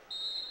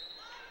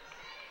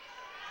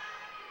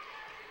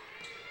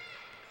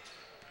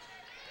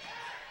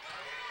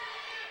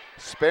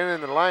 Spinning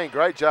in the lane.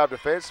 Great job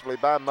defensively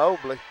by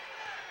Mobley.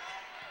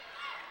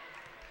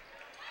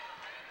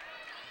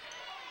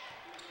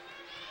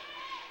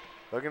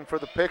 Looking for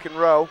the pick and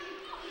roll.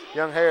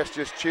 Young Harris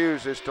just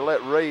chooses to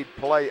let Reed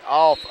play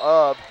off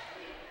of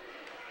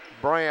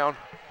Brown.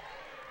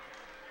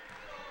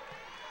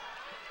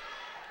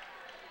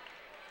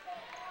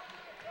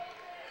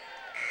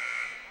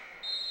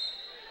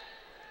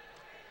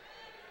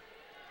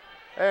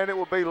 And it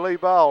will be Lee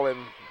Ball in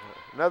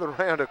another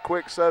round of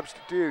quick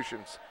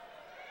substitutions.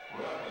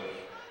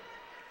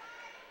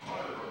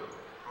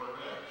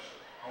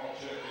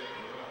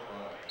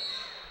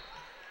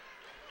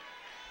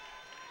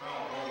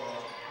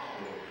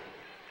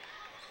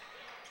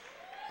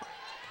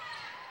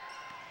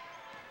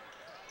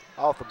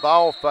 Off the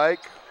ball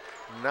fake,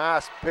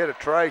 nice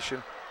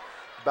penetration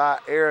by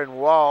Aaron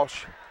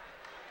Walsh.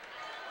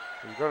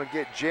 You're going to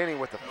get Jenny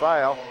with the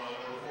foul.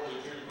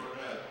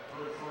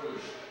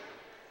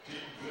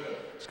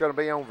 It's going to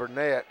be on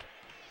Vernette.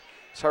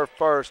 It's her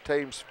first,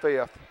 team's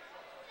fifth.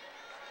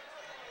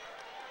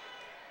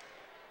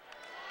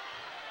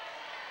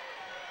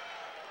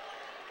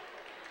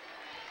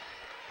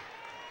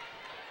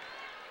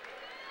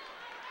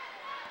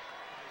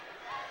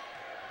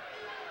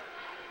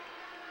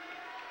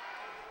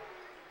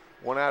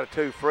 One out of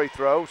two free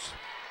throws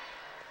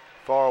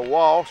for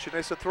Walsh, and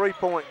it's a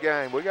three-point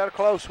game. We got a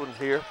close one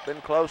here.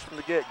 Been close from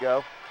the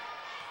get-go.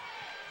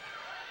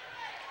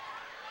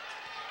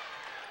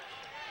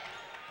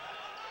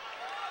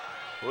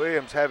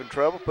 Williams having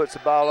trouble, puts the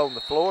ball on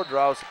the floor,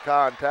 draws the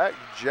contact.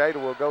 Jada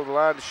will go to the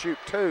line to shoot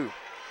two.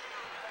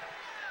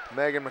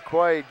 Megan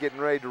McQuaid getting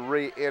ready to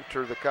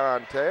re-enter the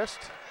contest.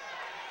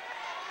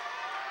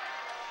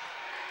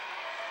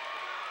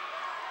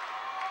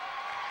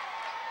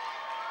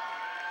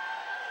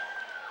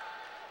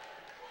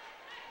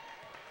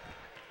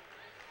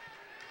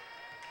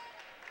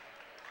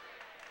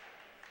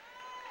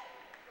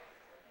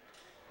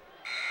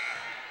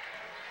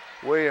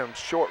 Williams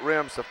short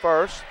rims the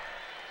first.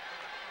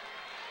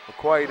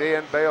 McQuaid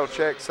in, Bell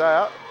checks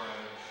out.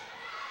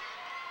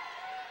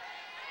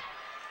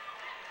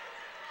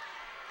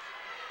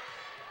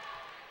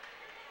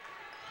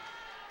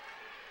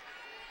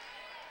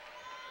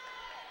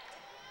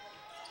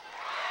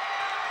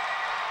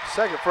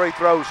 Second free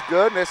throw's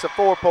good, and it's a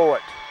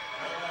 4-point.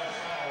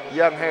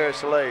 Young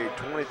Harris lead,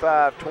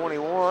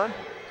 25-21.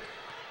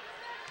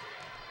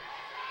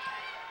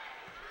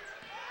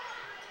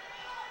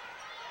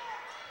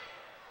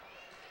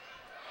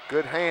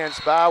 Good hands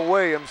by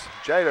Williams.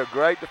 Jada,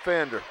 great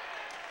defender.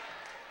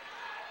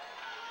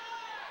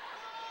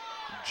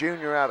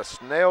 Junior out of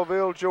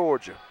Snellville,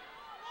 Georgia.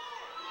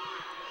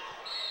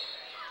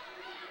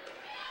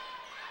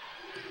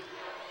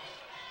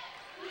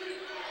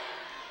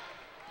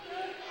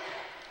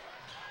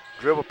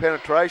 Dribble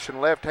penetration,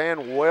 left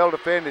hand, well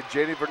defended.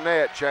 Jenny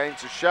Burnett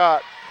changed the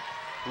shot.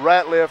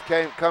 Ratliff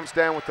comes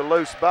down with the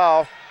loose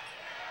ball.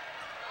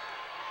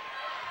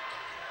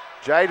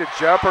 Jada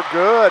jumper,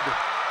 good.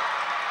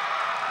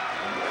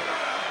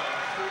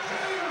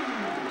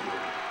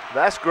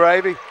 That's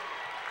gravy.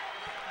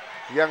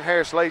 Young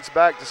Harris leads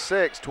back to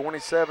 6,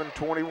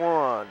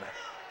 27-21.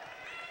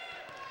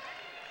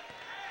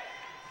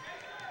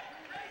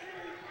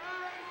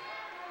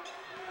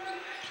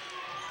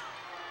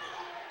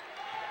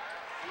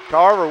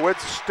 Tarver with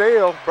the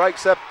steal,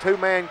 breaks up a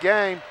two-man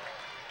game.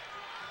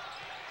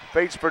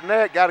 Feeds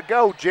Burnett, got to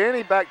go.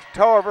 Jenny back to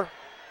Tarver.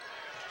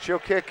 She'll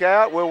kick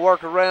out. We'll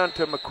work around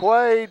to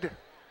McQuaid.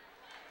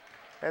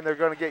 And they're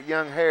going to get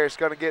Young Harris,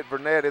 going to get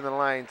Burnett in the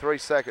lane.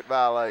 3-second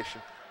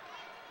violation.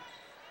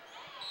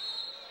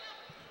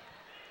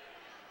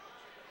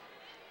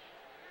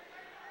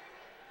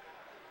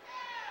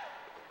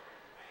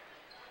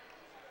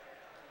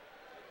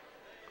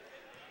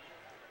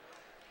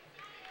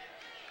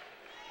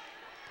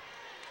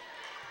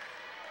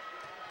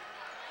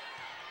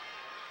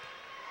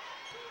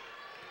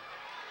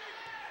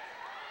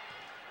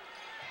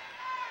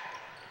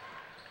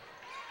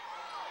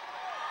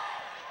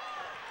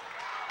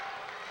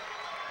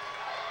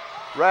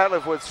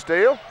 Ratliff with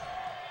steal.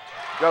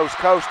 Goes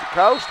coast to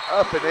coast,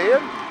 up and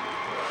in.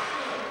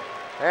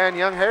 And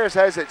Young Harris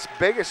has its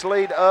biggest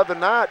lead of the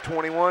night,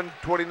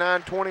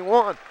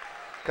 29-21.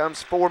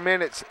 Comes 4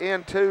 minutes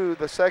into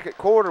the second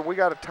quarter. We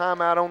got a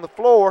timeout on the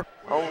floor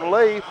on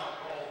Lee.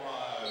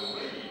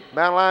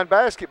 Mountain Line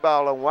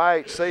basketball on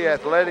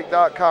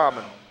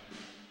YHCathletic.com.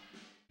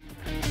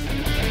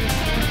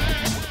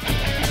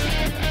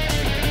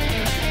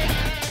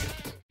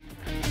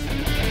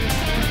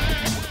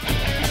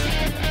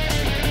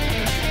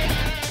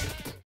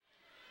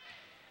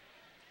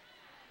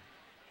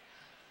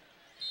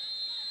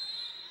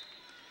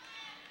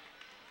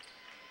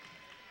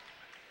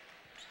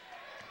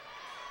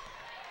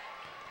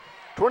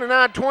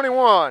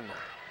 29-21.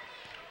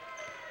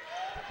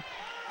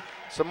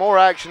 Some more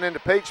action in the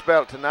Peach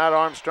Belt tonight.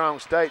 Armstrong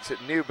State's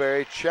at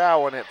Newberry,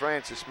 Chowan at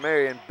Francis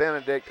Marion,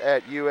 Benedict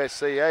at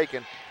USC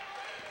Aiken.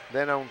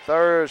 Then on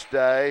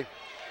Thursday,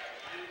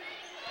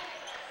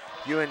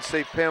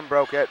 UNC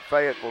Pembroke at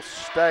Fayetteville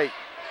State.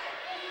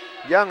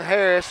 Young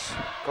Harris,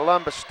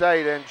 Columbus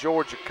State, and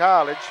Georgia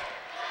College,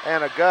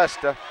 and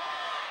Augusta.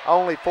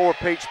 Only 4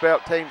 Peach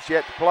Belt teams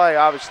yet to play.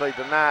 Obviously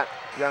tonight,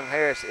 Young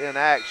Harris in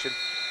action.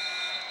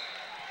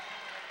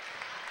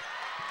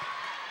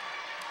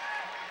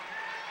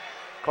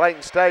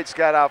 Clayton State's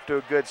got off to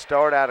a good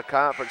start out of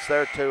conference.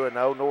 They're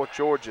 2-0. North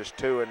Georgia's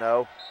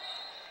 2-0.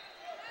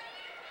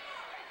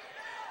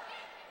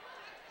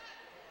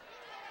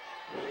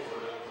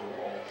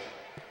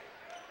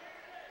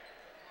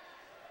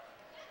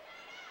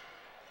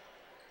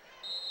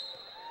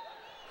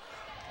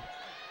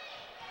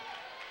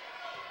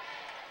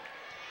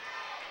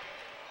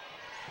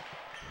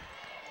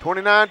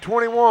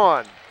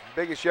 (29-21),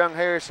 biggest Young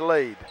Harris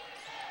lead.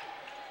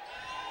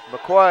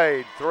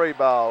 McQuaid,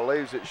 3-ball,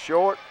 leaves it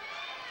short.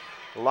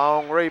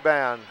 Long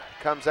rebound,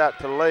 comes out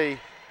to Lee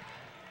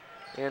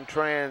in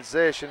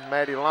transition.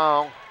 Maddie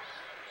Long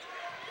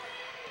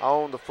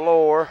on the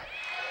floor.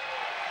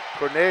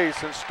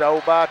 Corneliuson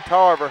stole by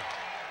Tarver.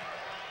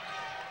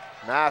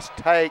 Nice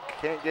take,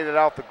 can't get it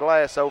off the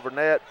glass over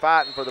net.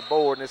 Fighting for the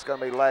board, and it's going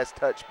to be last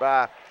touch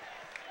by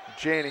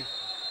Jenny.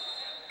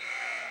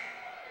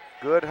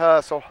 Good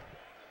hustle.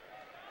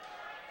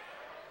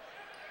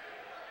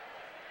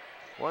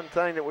 One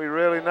thing that we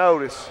really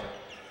notice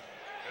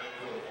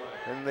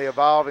in the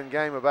evolving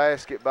game of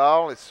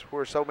basketball is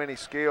where so many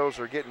skills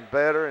are getting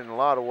better in a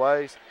lot of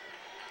ways.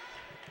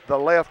 The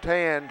left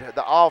hand,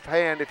 the off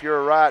hand, if you're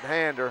a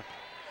right-hander,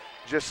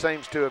 just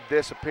seems to have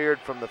disappeared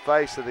from the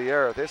face of the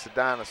earth. It's a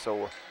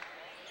dinosaur.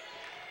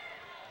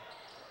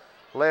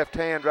 Left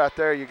hand right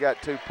there, you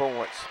got 2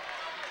 points.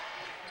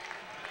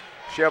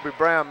 Shelby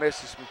Brown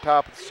misses from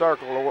top of the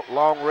circle.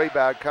 Long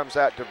rebound comes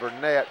out to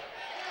Burnett.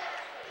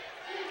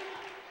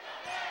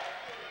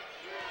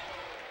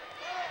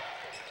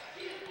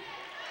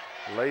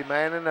 Lee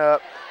manning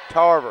up.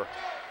 Tarver.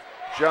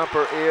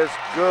 Jumper is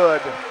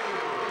good.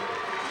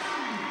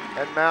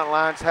 And Mountain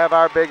Lions have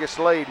our biggest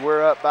lead.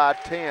 We're up by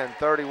 10,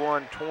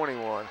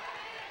 31-21.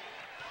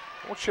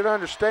 I want you to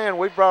understand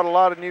we brought a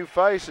lot of new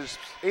faces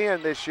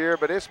in this year,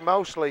 but it's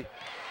mostly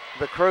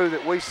the crew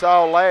that we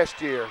saw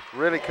last year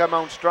really come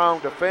on strong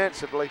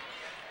defensively,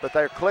 but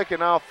they're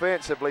clicking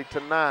offensively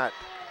tonight.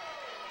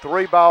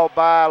 3-ball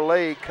by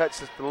Lee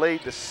cuts the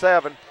lead to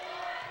 7.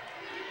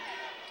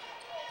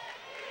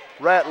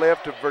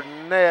 Ratliff to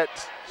Burnett,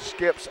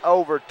 skips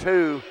over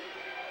to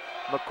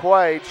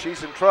McQuaid.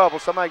 She's in trouble.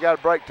 Somebody got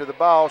to break to the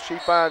ball. She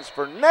finds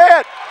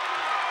Burnett.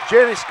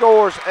 Jenny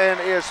scores and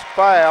is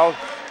fouled.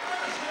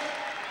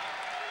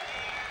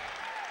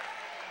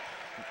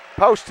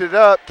 Posted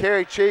up,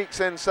 Carrie Cheeks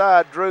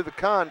inside, drew the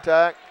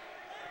contact.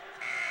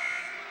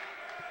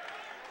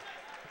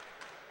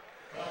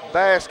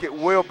 Basket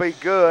will be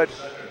good.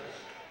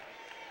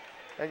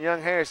 And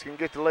Young Harris can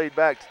get the lead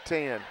back to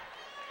 10.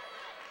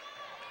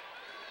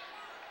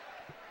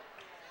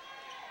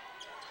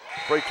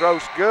 Free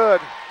throw's good.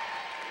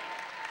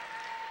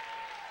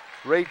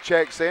 Reed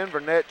checks in,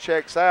 Burnett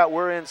checks out.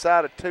 We're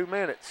inside of 2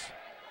 minutes.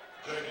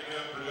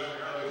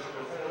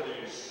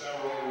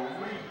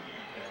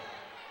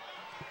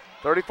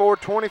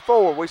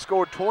 34-24. We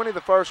scored 20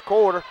 the first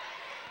quarter.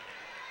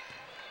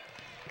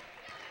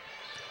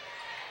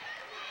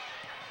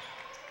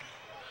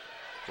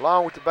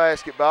 Long with the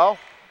basketball.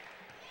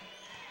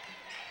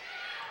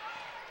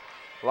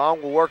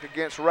 Long will work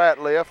against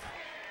Ratliff.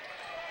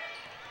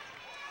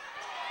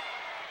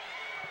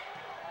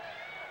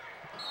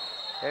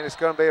 And it's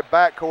going to be a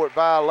backcourt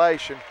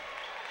violation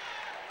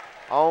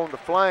on the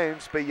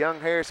Flames. Be Young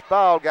Harris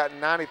ball. Got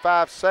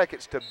 95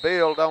 seconds to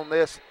build on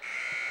this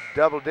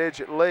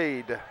double-digit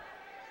lead.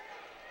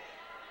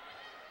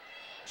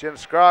 Jenna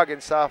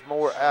Scroggins,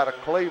 sophomore out of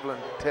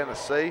Cleveland,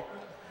 Tennessee,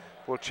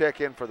 will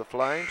check in for the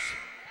Flames.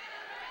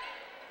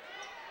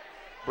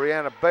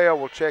 Brianna Bell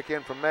will check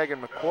in for Megan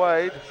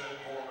McQuaid.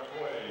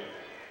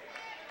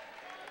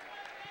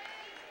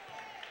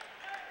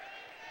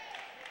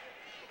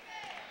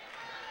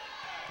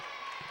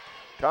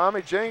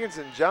 Tommy Jenkins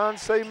and John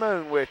C.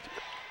 Moon with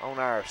you on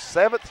our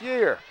 7th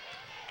year.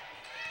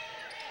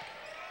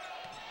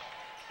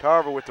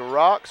 Tarver with the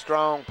rock.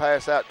 Strong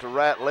pass out to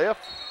Ratliff.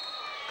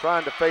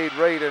 Trying to feed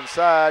Reed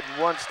inside.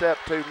 One step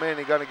too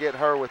many. Going to get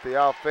her with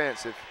the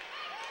offensive.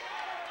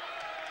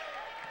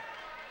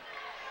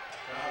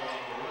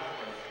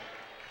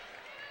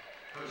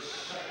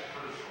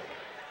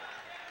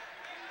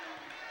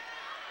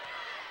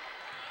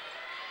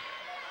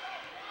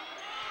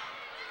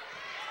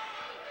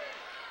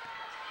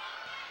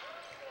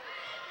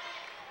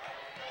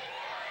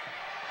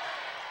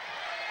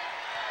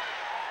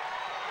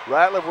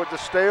 Ratliff with the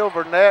steal.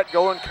 Burnett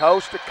going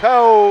coast to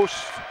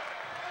coast.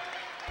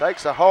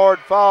 Takes a hard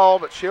fall,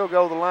 but she'll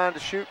go the line to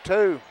shoot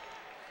two.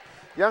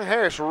 Young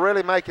Harris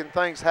really making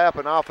things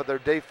happen off of their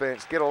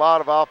defense. Get a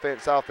lot of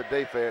offense off the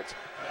defense.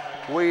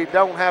 We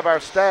don't have our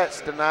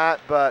stats tonight,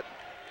 but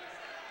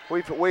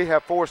we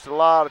have forced a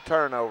lot of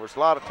turnovers.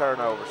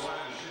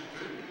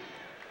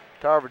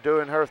 Tarver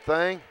doing her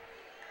thing.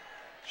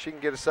 She can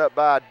get us up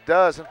by a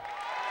dozen.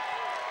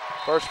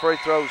 First free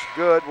throw's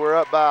good. We're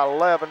up by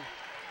 11.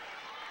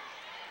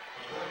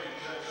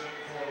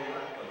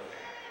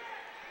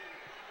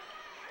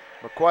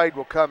 McQuaid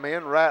will come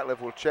in.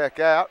 Ratliff will check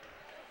out.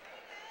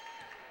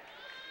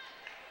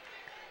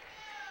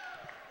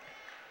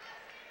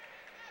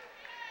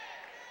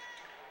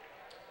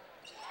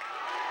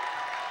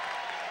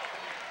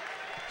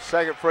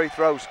 Second free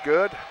throw's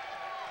good.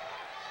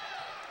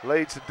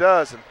 Leads a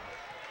dozen.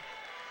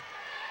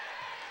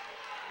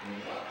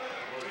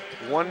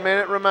 1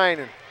 minute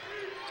remaining.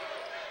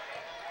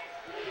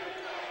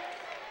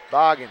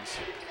 Boggins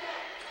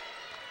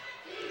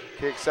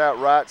kicks out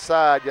right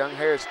side. Young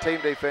Harris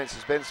team defense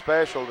has been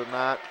special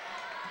tonight.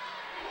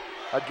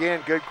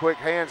 Again, good quick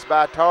hands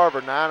by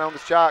Tarver. 9 on the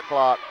shot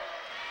clock.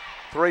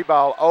 3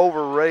 ball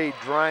over Reed,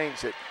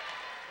 drains it.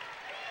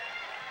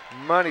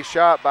 Money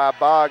shot by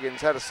Boggins.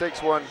 Had a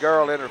 6'1"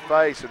 girl in her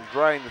face and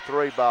drained the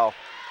 3 ball.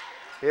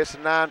 It's a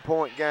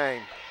 9-point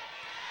game.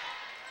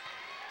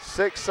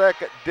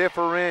 6-second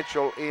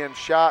differential in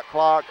shot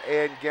clock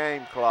and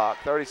game clock.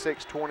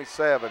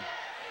 36-27.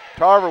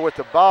 Tarver with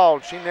the ball.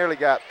 She nearly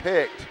got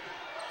picked.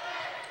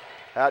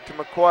 Out to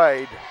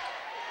McQuaid.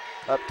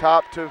 Up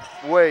top to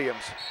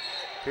Williams.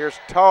 Here's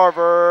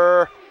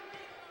Tarver.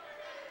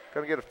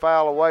 Going to get a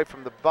foul away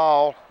from the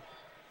ball.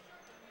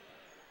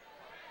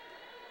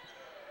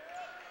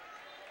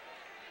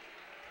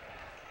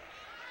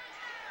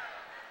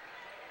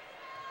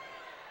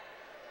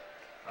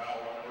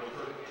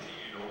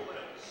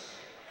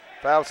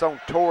 Foul's on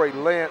Tori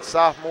Lentz,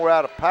 sophomore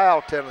out of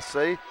Powell,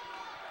 Tennessee.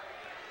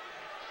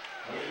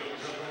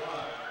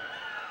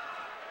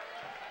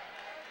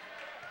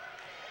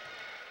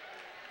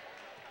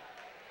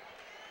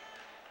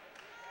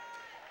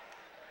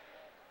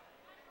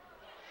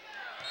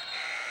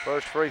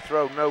 First free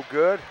throw, no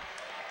good.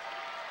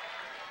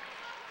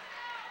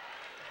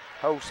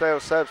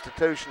 Wholesale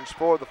substitutions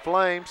for the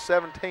Flames.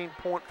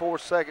 17.4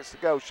 seconds to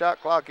go.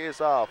 Shot clock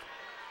is off.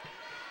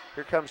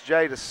 Here comes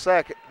Jada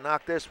second.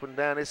 Knock this one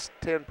down. It's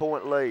a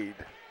 10-point lead.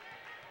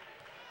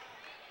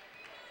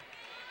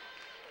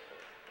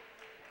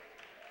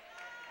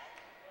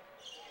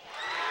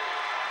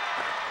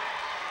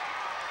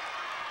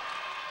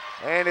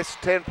 And it's a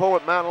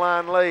 10-point Mountain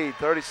Line lead.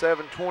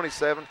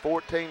 37-27,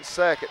 14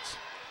 seconds.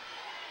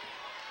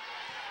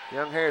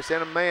 Young Harris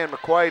in a man.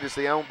 McQuaid is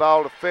the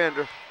on-ball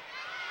defender.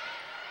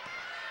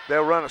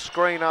 They'll run a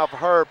screen off of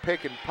her,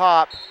 pick and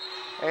pop,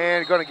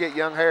 and going to get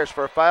Young Harris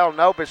for a foul.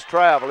 Nope, it's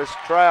travel. It's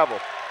a travel.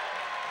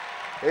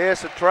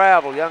 It's a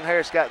travel. Young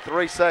Harris got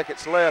 3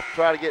 seconds left to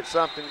try to get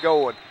something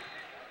going.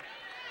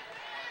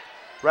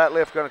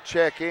 Ratliff going to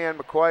check in.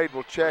 McQuaid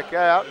will check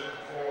out.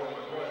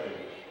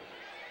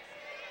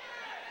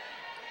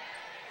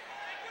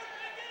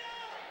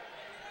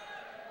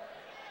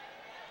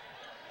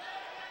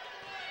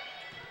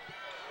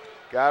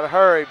 Got to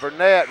hurry.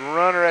 Burnett,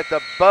 runner at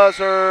the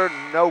buzzer,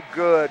 no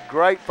good.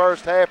 Great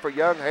first half for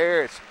Young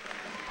Harris.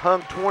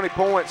 hung 20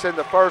 points in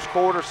the first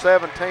quarter,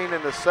 17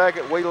 in the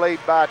second. We lead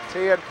by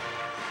 10.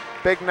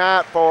 Big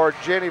night for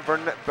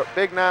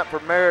big night for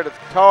Meredith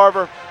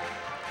Tarver.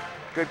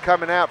 Good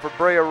coming out for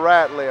Bria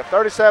Ratliff.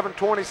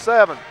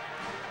 37-27.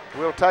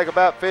 We'll take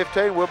about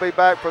 15. We'll be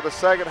back for the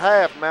second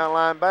half. Mountain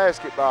Lion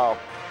basketball.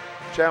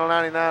 Channel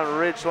 99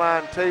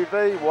 Ridgeline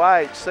TV,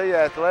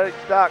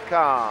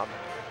 YHCathletics.com.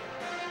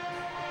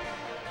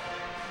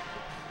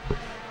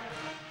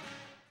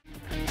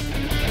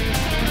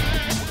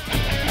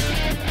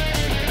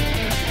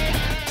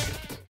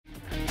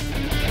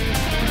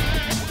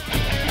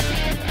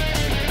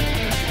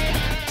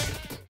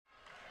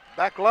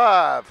 Back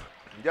live.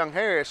 Young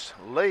Harris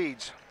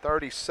leads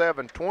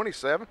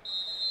 37-27.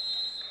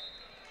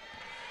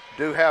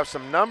 Do have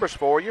some numbers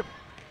for you.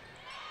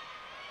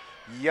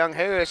 Young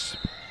Harris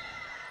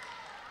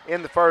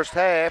in the first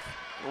half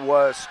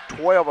was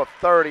 12 of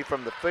 30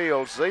 from the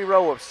field,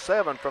 0 of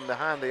 7 from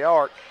behind the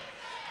arc.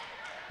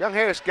 Young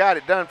Harris got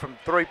it done from the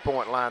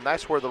three-point line.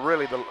 That's where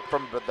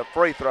from the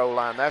free throw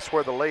line. That's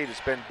where the lead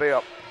has been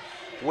built.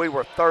 We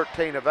were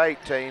 13 of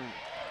 18.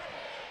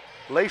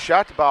 Lee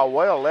shot the ball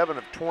well, 11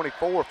 of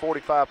 24,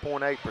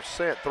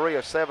 45.8%, 3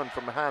 of 7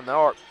 from behind the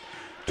arc,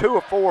 2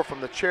 of 4 from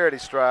the charity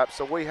stripe.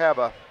 So we have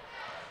a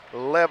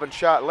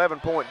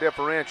 11-point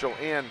differential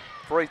in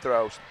free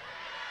throws.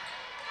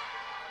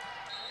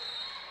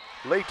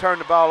 Lee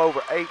turned the ball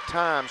over 8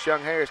 times.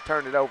 Young Harris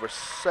turned it over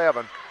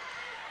 7.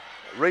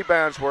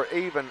 Rebounds were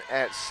even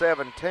at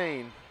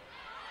 17.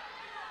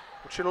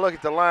 We should look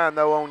at the line,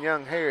 though, on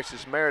Young Harris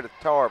is Meredith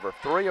Tarver.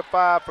 3 of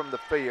 5 from the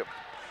field,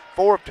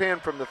 4 of 10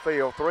 from the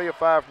field, 3 of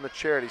 5 from the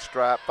charity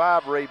stripe,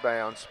 5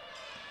 rebounds,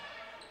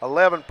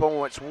 11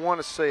 points, 1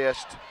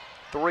 assist,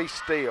 3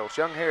 steals.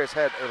 Young Harris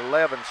had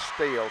 11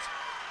 steals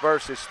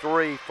versus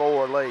 3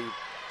 for Lee.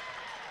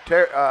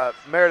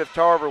 Meredith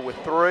Tarver with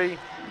 3,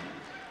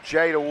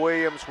 Jada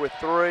Williams with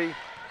 3,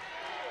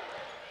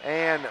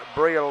 and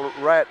Bria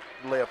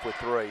Ratliff with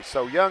 3.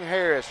 So Young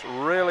Harris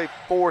really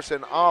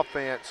forcing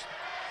offense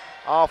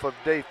off of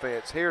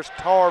defense. Here's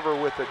Tarver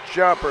with a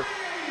jumper.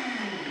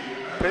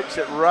 Picks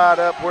it right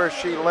up where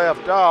she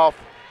left off.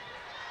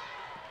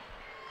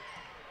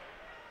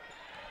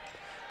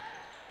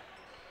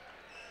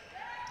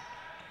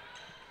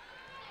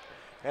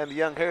 And the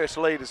Young Harris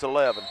lead is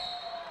 11.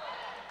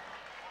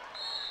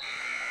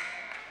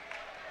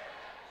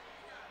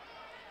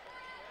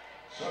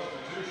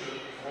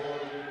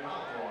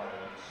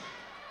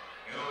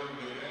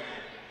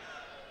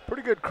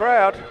 Pretty good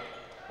crowd.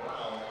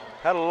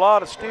 Had a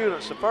lot of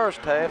students the first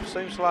half.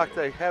 Seems like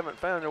they haven't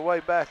found their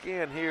way back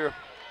in here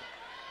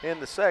in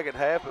the second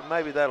half, but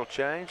maybe that'll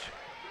change.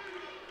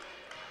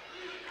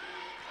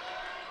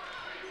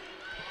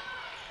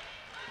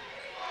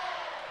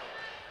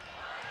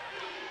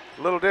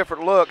 A little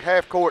different look,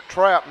 half-court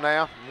trap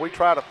now. We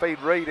try to feed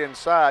Reed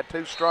inside,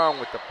 too strong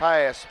with the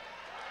pass.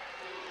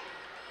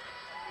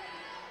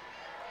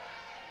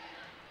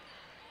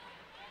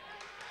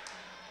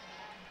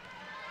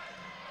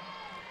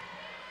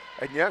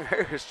 And Young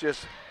Harris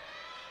just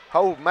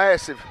hold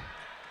massive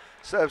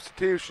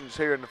substitutions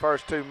here in the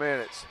first 2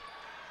 minutes.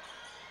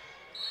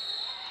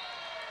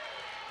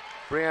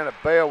 Brianna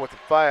Bell with the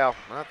foul.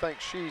 I think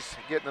she's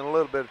getting in a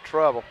little bit of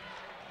trouble.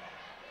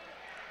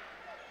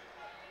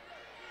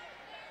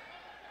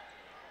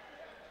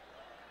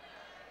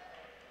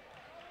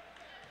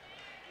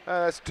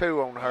 That's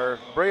 2 on her.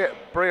 Bria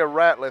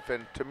Ratliff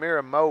and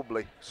Tamira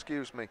Mobley,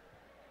 excuse me.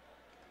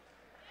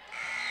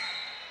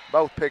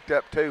 Both picked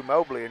up 2.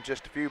 Mobley in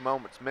just a few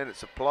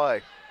minutes of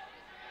play.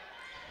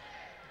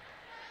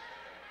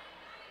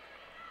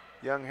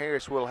 Young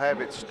Harris will have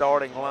its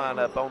starting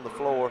lineup on the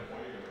floor.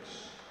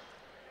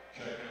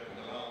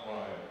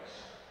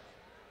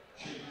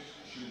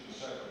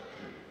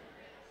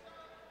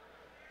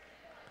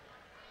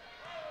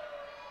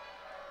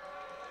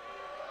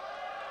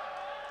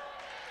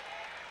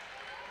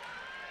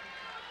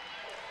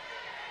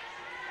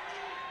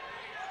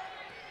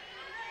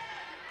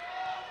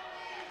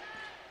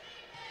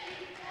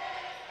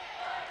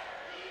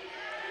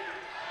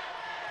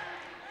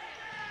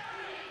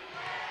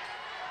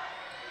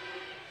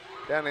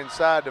 Down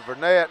inside to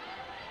Burnett.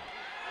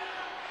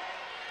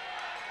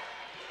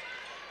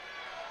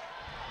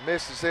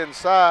 Misses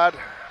inside.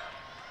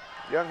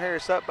 Young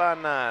Harris up by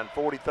 9,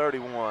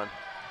 40-31.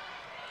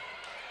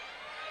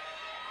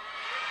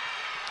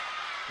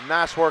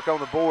 Nice work on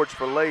the boards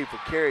for Lee for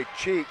Carrie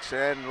Cheeks,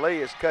 and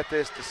Lee has cut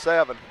this to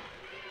 7.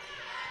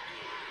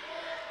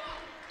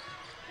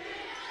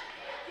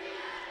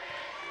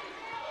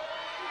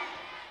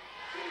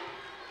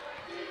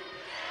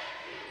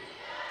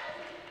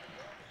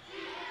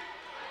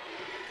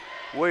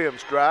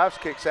 Williams drives,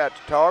 kicks out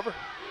to Tarver.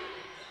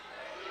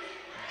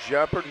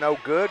 Jumper, no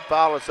good.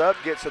 Follows up,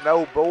 gets a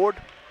no board.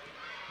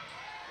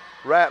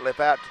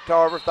 Ratliff out to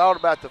Tarver. Thought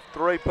about the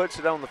 3, puts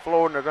it on the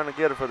floor, and they're going to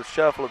get her for the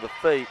shuffle of the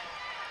feet.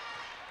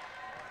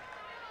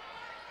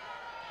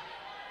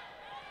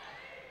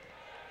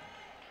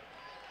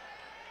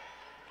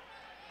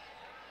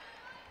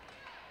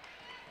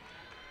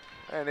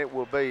 And it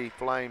will be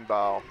flame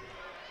ball.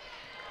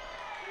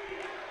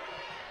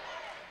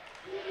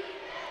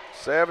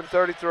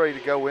 7:33 to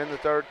go in the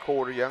third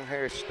quarter. Young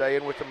Harris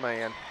staying with the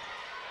man.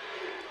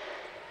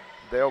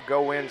 They'll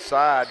go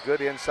inside.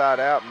 Good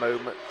inside-out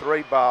movement.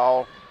 3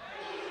 ball.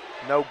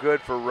 No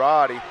good for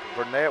Roddy.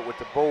 Burnett with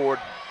the board.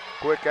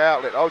 Quick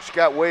outlet. Oh, she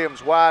got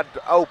Williams wide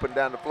open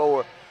down the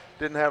floor.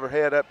 Didn't have her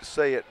head up to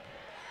see it.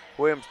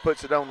 Williams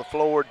puts it on the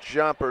floor.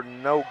 Jumper,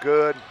 no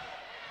good.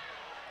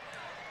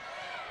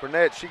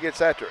 Burnett, she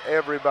gets after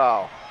every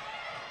ball.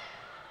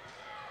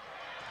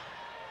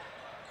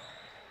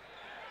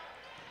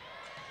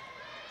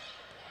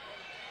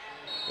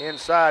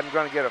 Inside and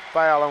going to get a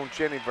foul on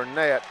Jenny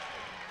Burnett.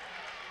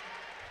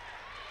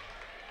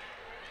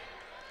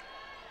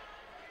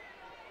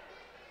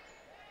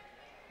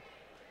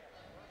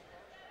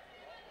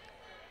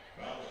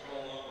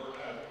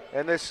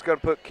 And this is going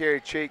to put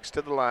Carrie Cheeks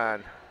to the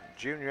line.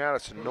 Junior out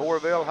of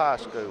Sonoraville High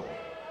School.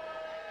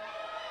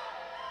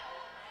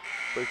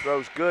 Free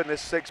throw's good in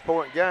this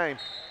 6-point game.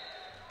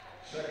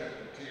 Second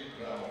team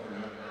foul for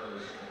Young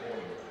Harris.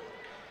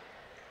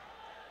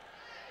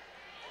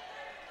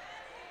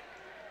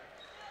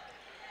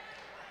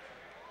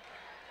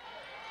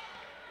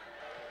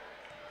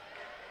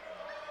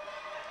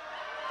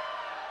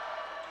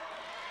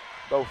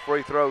 Both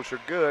free throws are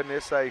good, and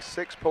it's a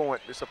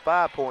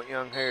 5-point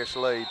Young Harris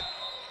lead.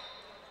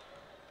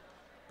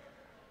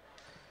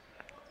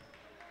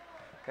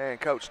 And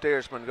Coach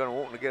Steersman going to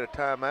want to get a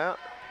timeout.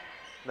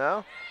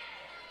 No?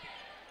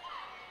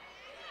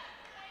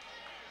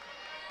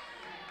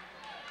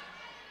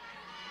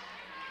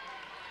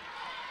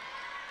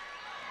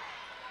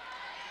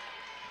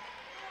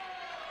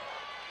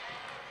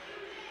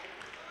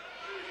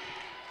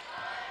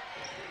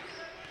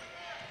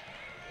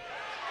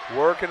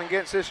 Working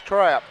against this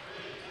trap.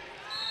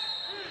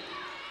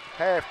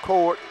 Half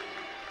court.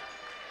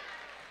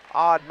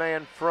 Odd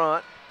man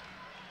front.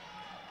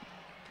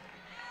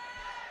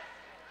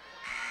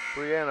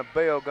 Brianna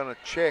Bell going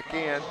to check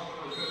in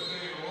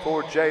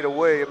for Jada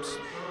Williams.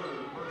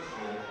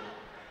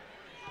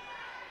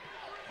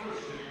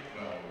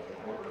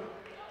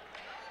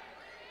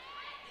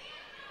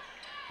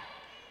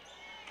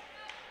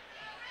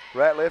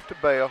 Ratliff to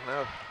Bell.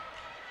 Now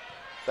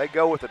they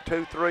go with a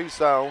 2-3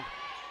 zone.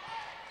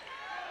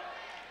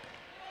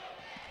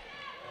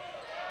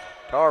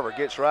 Tarver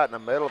gets right in the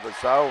middle of the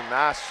zone.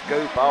 Nice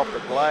scoop off the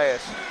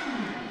glass.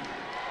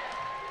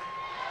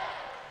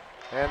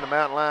 And the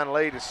Mountain Line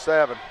lead is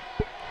 7.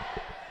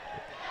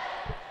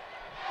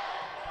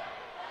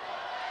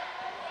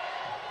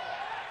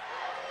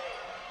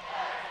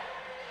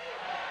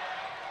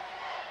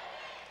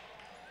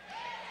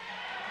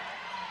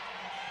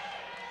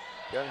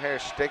 Young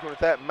Harris sticking with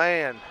that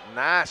man.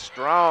 Nice,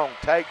 strong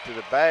take to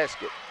the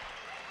basket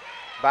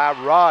by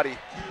Roddy.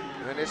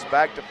 And then it's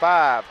back to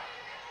 5.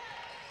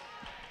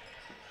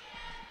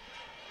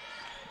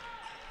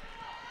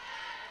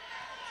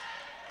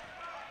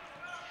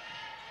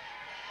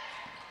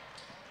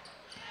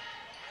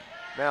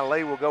 Now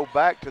Lee will go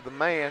back to the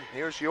man.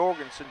 Here's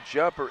Jorgensen,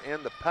 jumper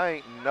in the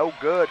paint, no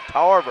good.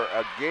 Tarver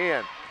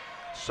again.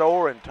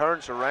 Soren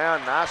turns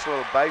around, nice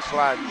little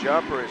baseline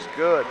jumper is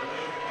good.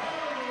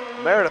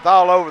 Meredith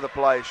all over the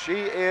place. She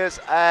is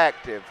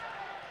active.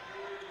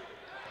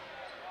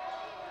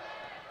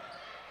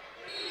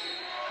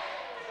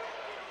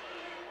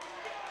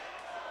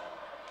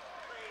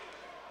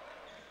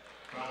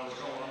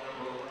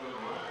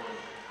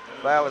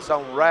 Foul is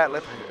on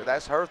Ratliff.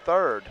 That's her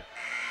 3rd.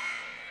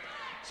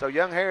 So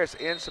Young Harris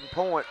in some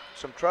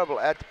trouble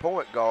at the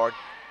point guard.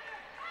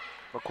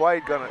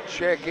 McQuaid gonna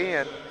check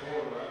in.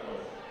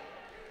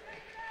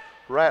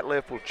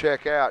 Ratliff will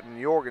check out,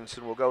 and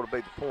Jorgensen will go to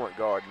be the point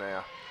guard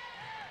now.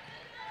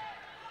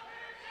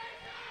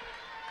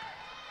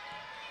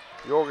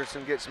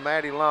 Jorgensen gets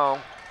Maddie Long.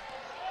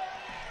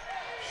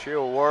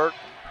 She'll work.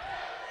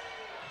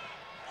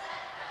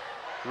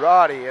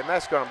 Roddy, and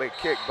that's gonna be a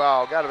kick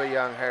ball. Gotta be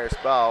Young Harris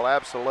ball,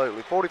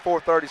 absolutely.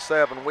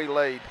 44-37, we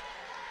lead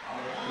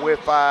with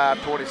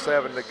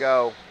 5:27 to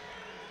go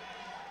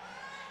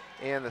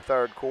in the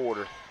third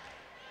quarter.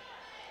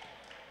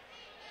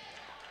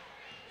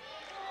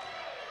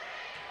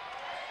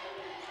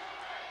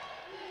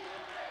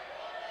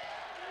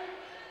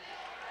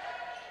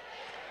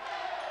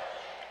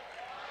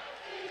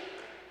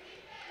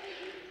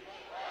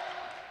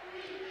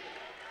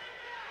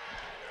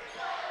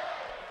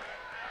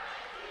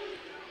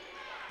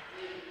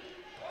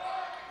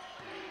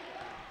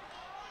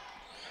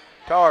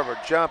 Tarver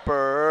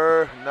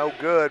jumper, no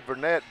good.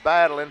 Burnett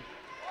battling,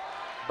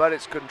 but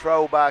it's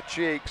controlled by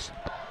Cheeks.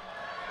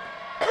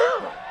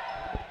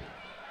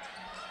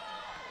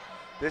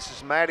 This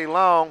is Maddie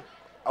Long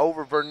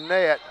over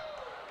Burnett.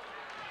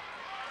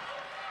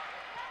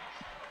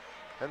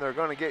 And they're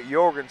going to get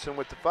Jorgensen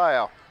with the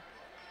foul.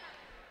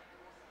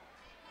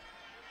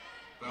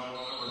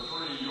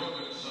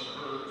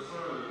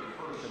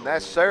 And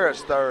that's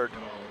Sarah's 3rd.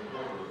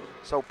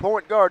 So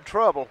point guard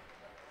trouble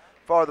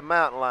for the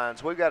Mountain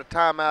Lions. We've got a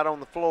timeout on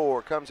the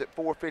floor. Comes at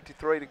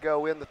 4:53 to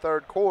go in the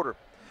third quarter.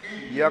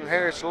 Young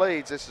Harris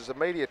leads. This is a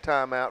media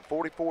timeout,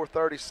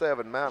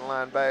 44-37, Mountain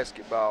Lion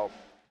basketball.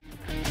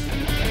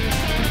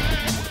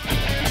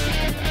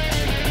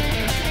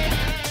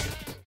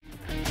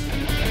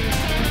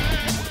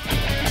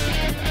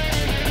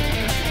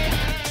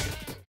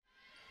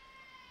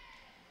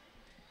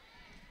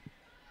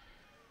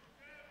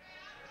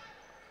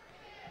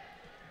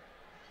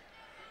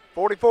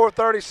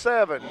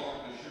 44-37.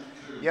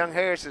 Young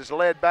Harris is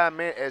led by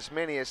as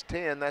many as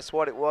 10. That's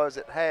what it was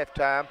at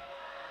halftime.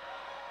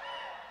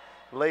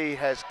 Lee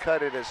has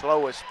cut it as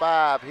low as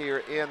 5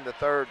 here in the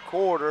third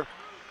quarter.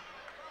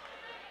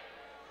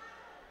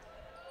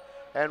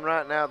 And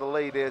right now the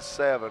lead is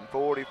 7,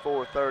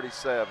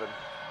 44-37.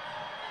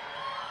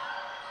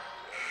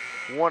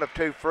 1 of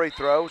 2 free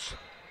throws.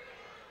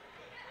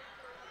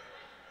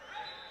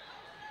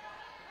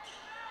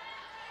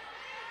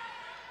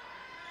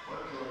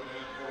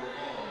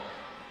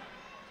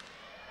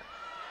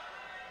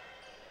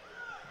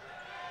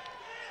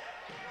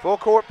 Full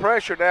court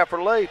pressure now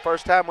for Lee.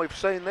 First time we've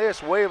seen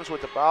this. Williams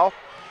with the ball.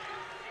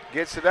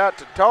 Gets it out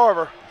to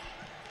Tarver.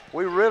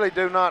 We really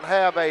do not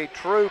have a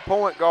true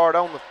point guard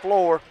on the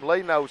floor.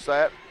 Lee knows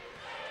that.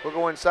 We'll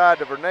go inside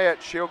to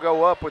Burnett. She'll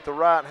go up with the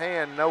right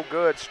hand. No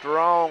good.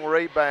 Strong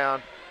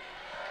rebound.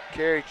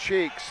 Carrie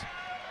Cheeks.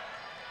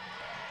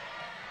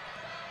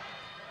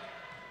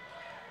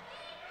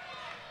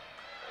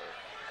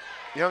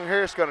 Young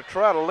Harris going to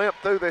try to limp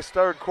through this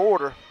third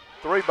quarter.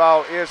 3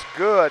 ball is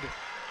good.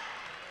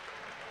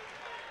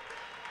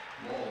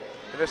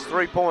 In this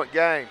 3-point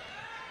game.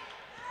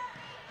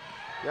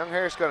 Young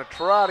Harris going to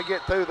try to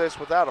get through this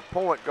without a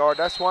point guard.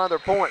 That's why they're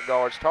point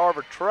guards.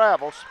 Tarver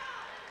travels.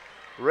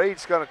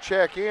 Reed's going to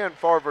check in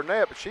for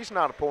Burnett, but she's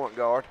not a point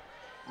guard.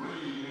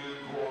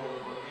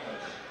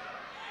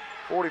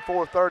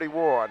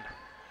 44-31.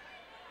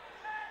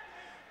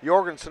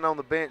 Jorgensen on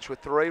the bench with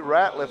 3.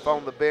 Ratliff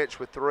on the bench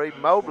with 3.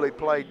 Mobley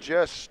played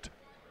just,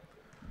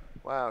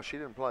 wow, she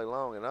didn't play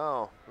long at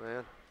all,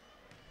 man.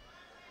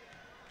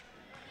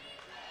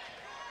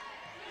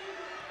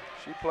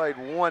 She played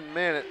 1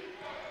 minute,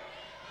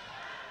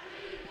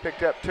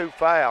 picked up 2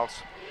 fouls.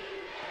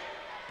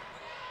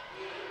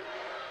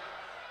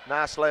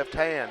 Nice left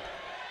hand.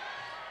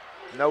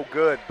 No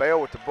good.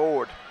 Bell with the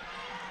board.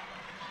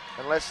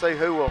 And let's see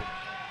who will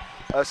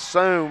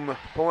assume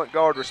point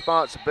guard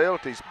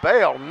responsibilities.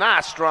 Bell,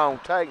 nice strong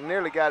take.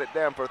 Nearly got it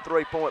down for a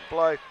 3-point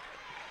play.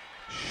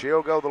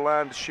 She'll go the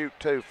line to shoot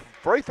 2.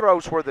 Free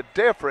throws were the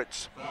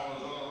difference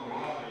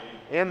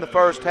in the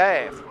first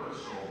half.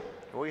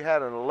 We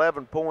had an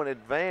 11-point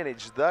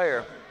advantage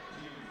there.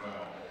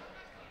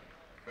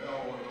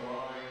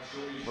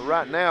 But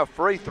right now,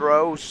 free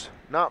throws,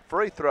 not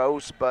free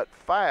throws, but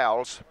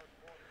fouls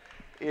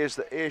is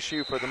the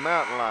issue for the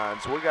Mountain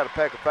Lions. We got a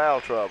peck of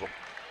foul trouble.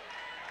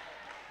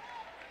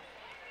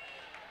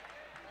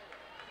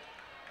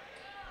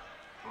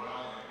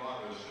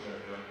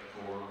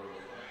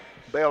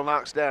 Bell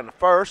knocks down the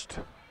first.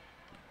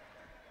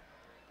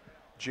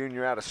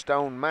 Junior out of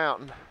Stone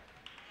Mountain.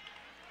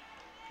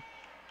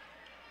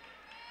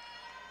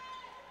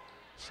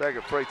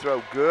 Second free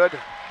throw good.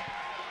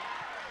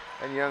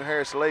 And Young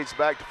Harris leads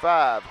back to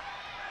 5.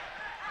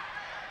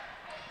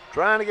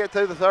 Trying to get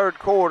through the third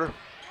quarter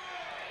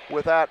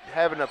without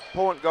having a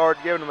point guard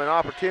giving them an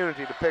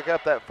opportunity to pick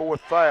up that 4th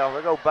foul.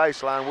 They'll go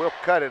baseline. We'll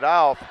cut it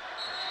off.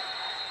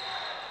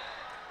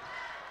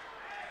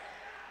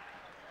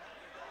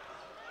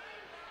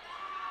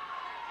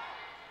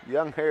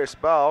 Young Harris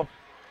ball.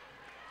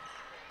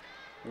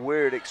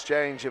 Weird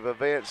exchange of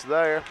events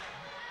there.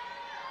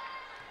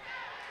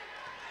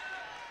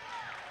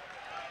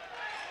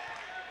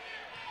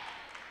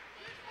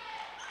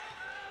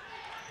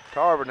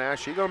 Tarver now,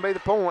 she's going to be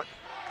the point.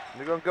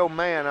 They're going to go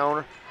man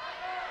on her.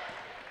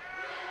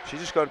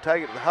 She's just going to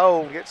take it to the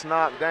hole and gets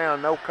knocked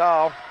down, no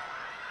call.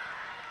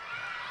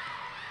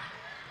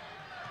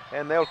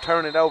 And they'll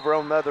turn it over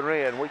on the other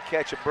end. We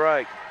catch a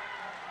break.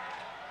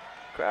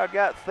 Crowd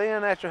got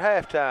thin after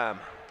halftime.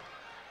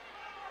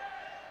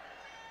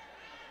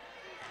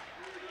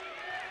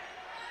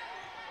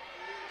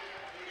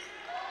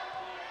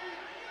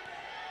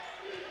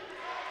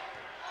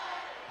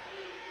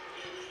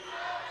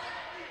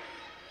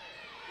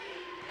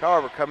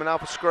 Tarver coming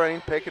off a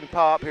screen, pick and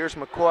pop. Here's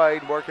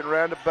McQuaid working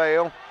around to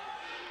Bale.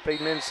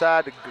 Feeding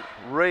inside to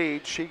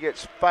Reed. She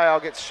gets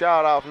fouled, gets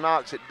shot off,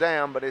 knocks it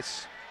down, but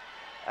it's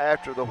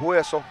after the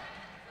whistle.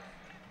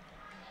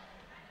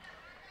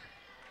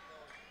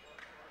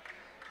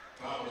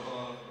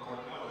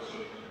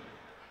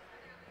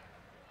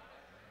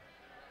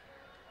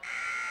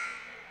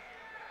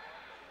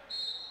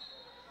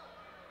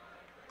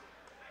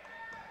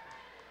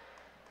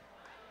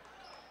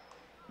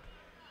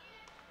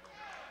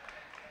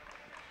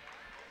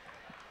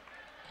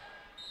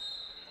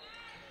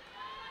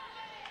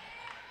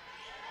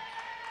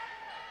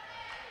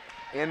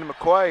 Into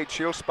McQuaid,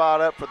 she'll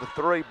spot up for the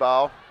 3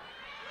 ball.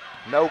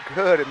 No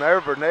good, and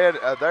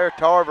there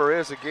Tarver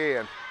is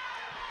again.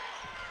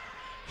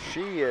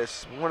 She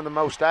is one of the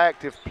most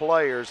active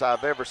players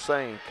I've ever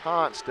seen.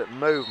 Constant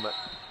movement.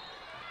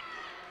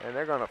 And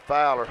they're going to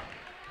foul her.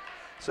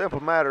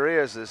 Simple matter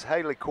is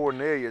Haley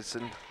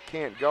Corneliuson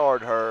can't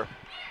guard her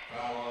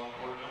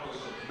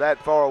that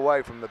far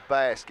away from the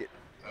basket.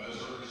 That is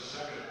her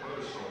second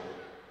personal.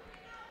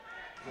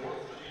 4th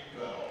team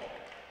foul.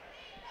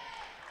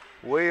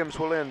 Williams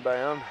will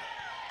inbound.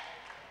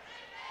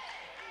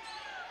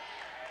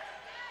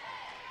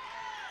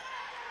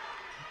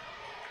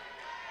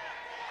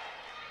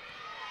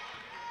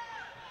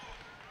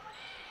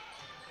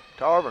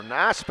 Tarver,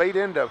 nice speed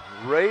into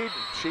Reed.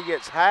 She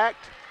gets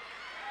hacked.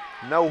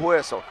 No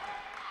whistle.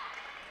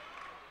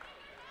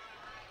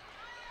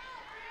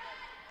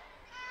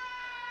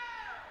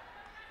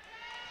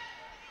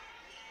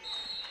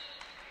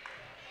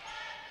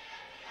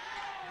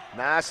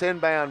 Nice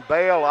inbound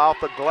bail off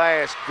the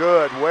glass.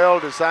 Good,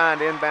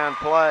 well-designed inbound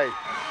play.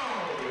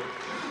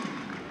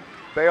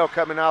 Bell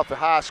coming off the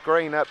high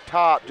screen up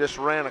top, just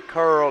ran a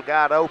curl,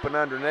 got open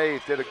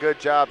underneath, did a good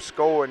job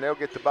scoring. They'll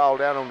get the ball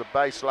down on the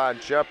baseline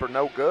jumper,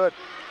 no good.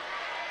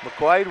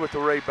 McQuaid with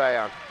the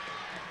rebound.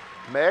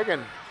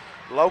 Megan,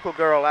 local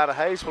girl out of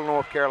Hayesville,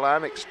 North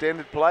Carolina,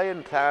 extended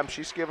playing time.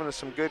 She's given us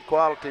some good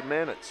quality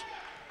minutes.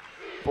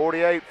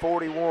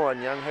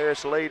 48-41, Young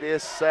Harris lead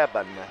is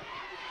 7.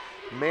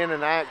 Men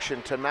in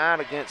action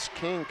tonight against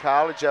King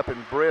College up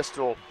in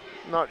Bristol.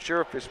 Not sure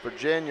if it's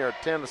Virginia or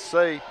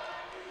Tennessee.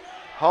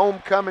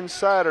 Homecoming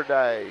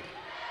Saturday.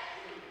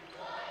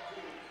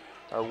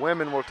 Our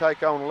women will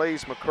take on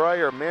Lee's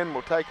McRae. Our men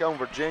will take on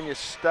Virginia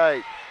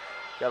State.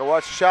 Got to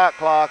watch the shot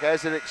clock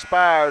as it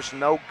expires.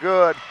 No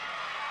good.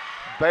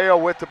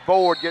 Bell with the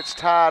board gets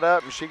tied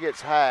up and she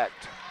gets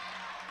hacked.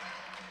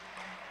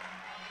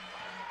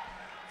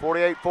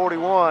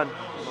 48-41.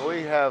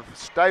 We have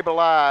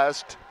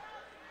stabilized.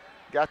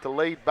 Got the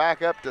lead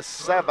back up to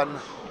 7.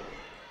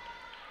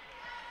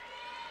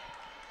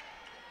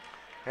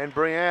 And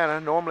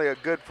Brianna, normally a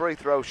good free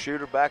throw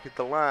shooter, back at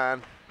the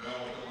line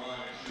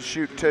to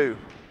shoot 2.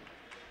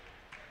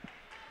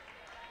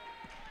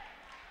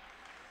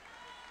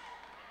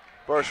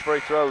 First free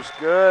throw's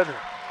good.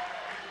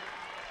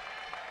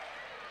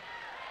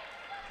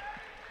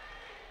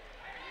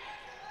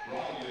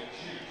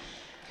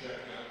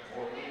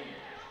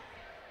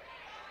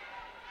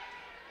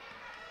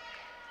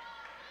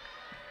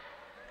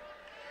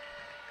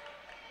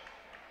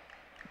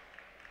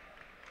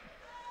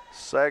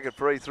 Second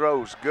free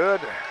throw's good.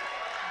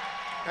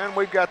 And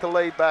we've got the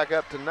lead back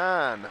up to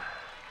 9.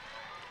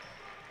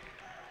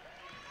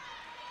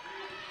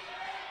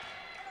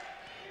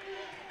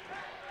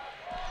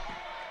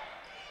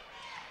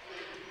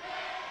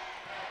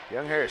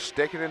 Young Harris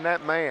sticking in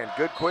that man.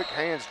 Good quick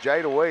hands.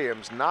 Jada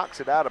Williams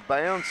knocks it out of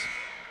bounds.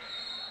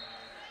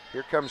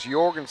 Here comes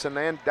Jorgensen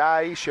and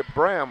Daisha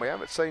Brown. We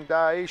haven't seen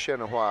Daisha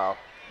in a while.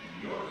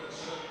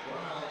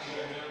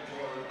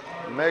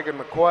 Megan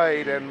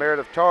McQuaid and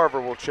Meredith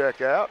Tarver will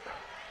check out.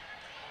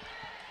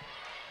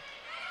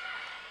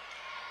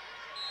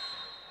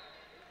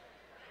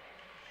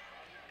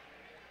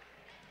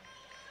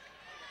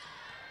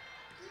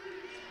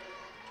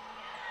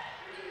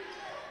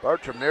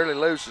 Bertram nearly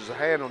loses a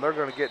handle. They're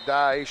going to get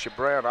Daisha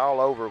Brown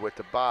all over with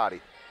the body.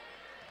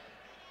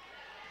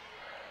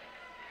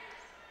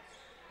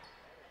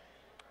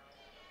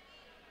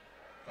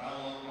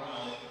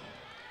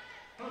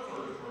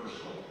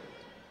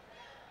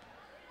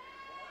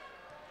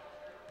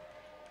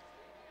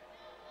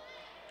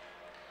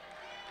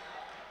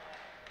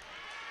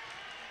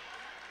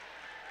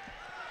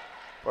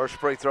 First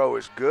free throw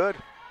is good.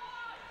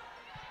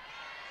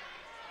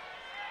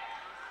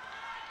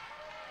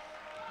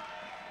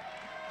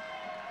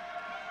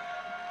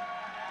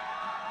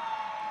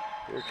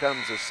 Here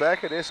comes the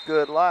second. It's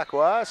good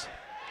likewise.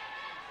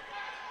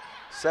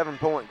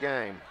 7-point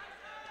game.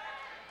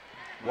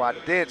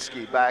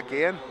 Wadinski back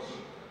in.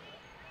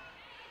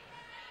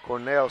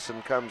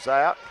 Cornelson comes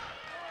out.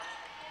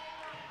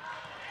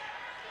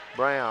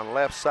 Brown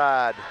left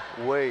side.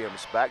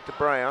 Williams back to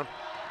Brown.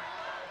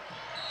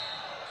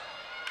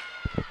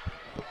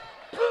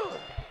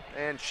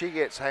 And she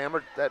gets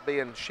hammered, that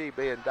being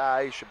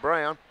Daisha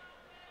Brown.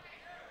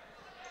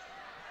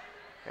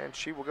 And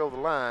she will go to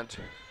the line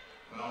to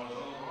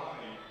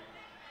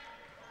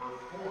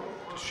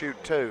shoot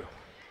 2.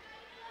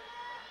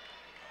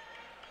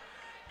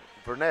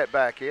 Burnett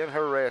back in,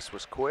 her rest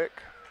was quick.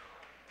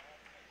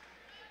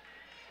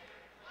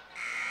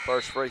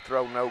 First free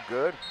throw, no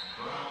good.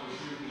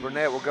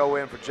 Burnett will go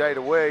in for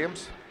Jada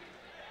Williams.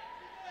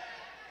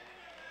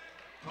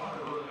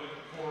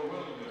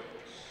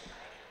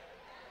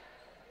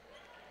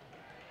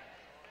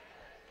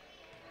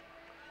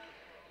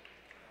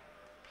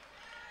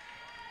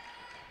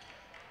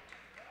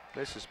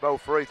 Misses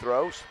both free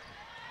throws.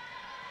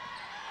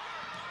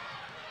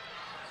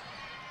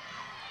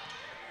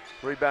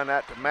 Rebound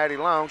out to Maddie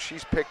Long.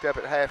 She's picked up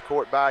at half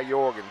court by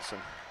Jorgensen.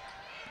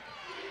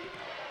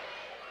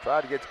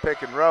 Tried to get the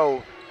pick and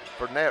roll.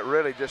 Burnett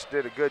really just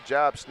did a good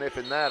job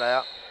sniffing that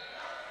out.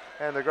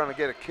 And they're going to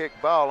get a kick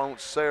ball on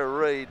Sarah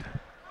Reed.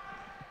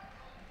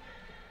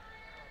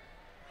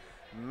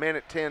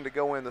 Minute 10 to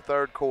go in the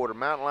third quarter.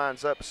 Mountain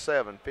Lions up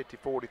 7,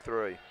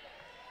 50-43.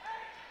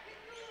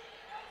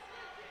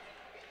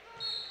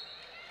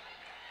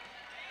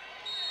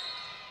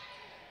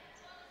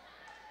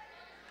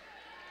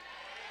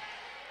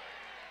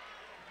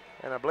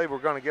 And I believe we're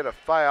going to get a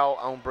foul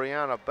on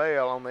Brianna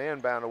Bell on the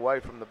inbound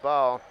away from the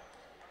ball.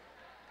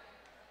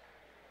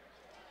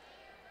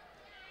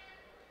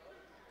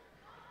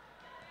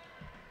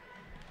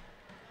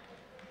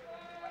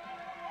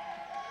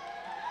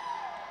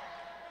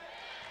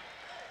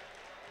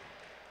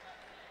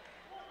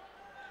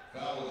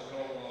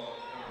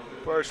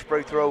 First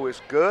free throw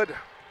is good.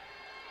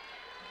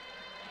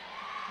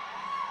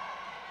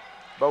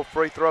 Both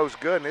free throws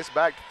good, and it's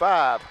back to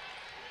 5.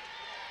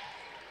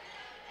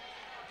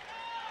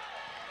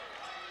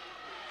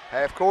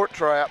 Half court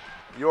trap.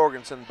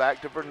 Jorgensen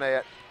back to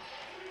Burnett.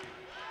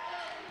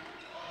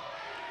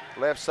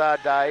 Left side,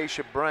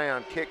 Daisha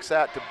Brown kicks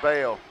out to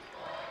Bell.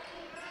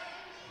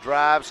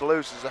 Drives,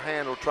 loses the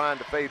handle, trying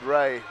to feed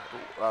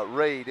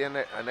Reed in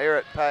an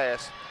errant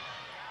pass.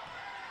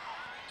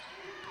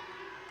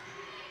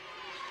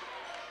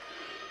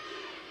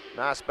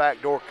 Nice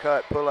backdoor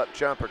cut, pull-up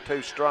jumper,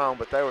 too strong,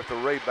 but there with the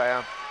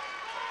rebound.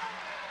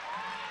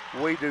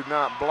 We do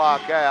not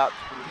block out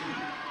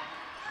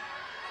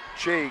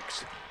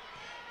Cheeks,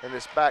 and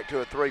it's back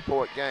to a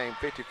 3-point game,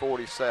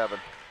 50-47.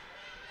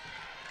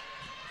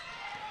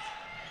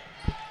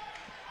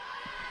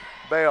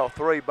 Bell,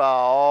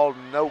 3-ball,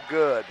 no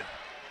good.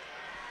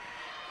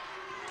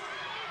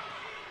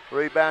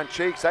 Rebound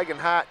Cheeks, they can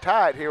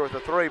tie it here with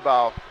a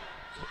 3-ball.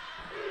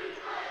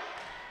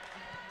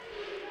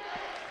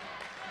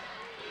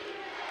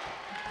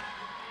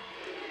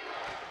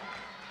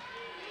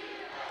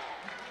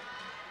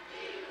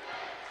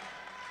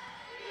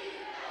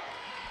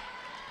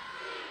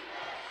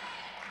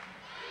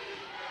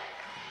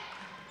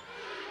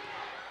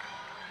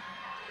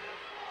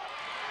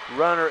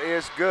 Runner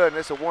is good, and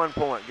it's a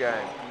 1-point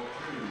game.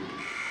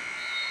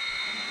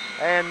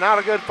 And not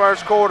a good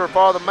first quarter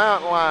for the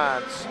Mountain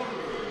Lions.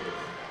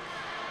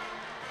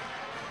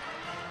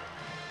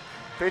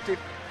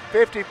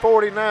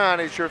 50-49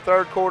 is your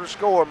third quarter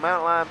score.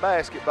 Mountain Lion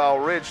basketball,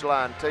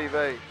 Ridgeline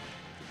TV.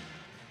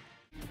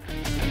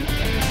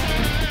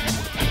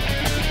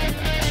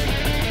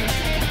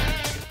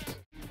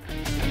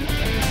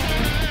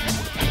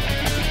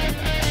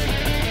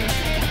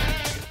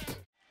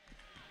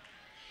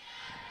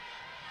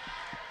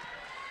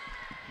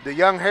 The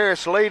Young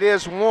Harris lead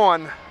is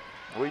 1.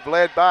 We've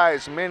led by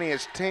as many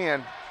as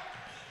 10.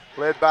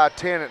 Led by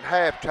 10 at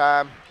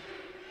halftime.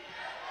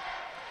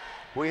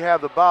 We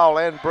have the ball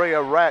and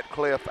Bria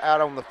Ratcliffe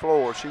out on the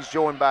floor. She's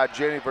joined by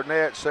Jenny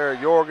Burnett, Sarah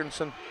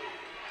Jorgensen,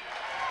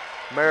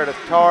 Meredith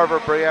Tarver,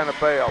 Brianna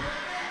Bell.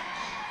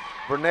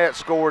 Burnett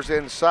scores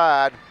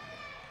inside,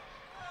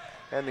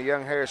 and the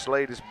Young Harris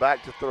lead is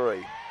back to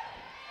 3.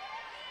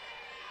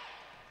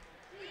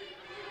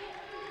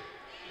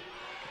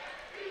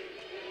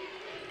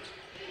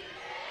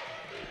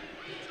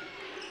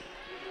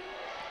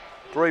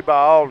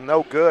 Three-ball,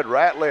 no good.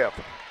 Ratliff.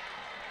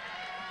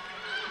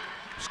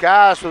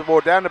 Skies with the ball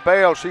down the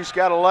Bell. She's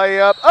got a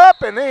layup.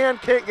 Up and in.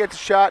 Can't get the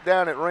shot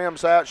down. It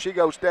rims out. She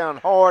goes down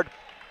hard.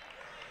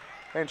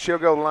 And she'll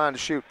go to the line to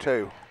shoot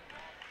 2.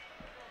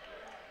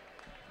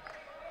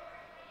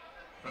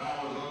 Foul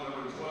is on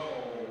number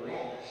 12,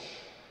 Walsh.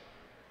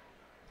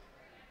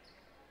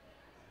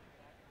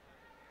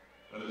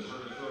 That is her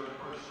third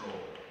personal.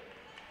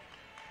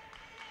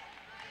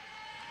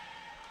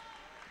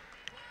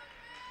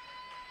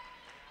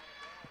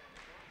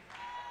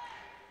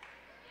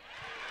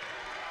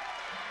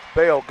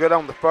 Bell good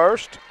on the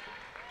first.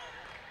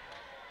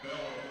 Bell on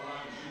the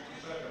line shoots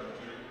the second or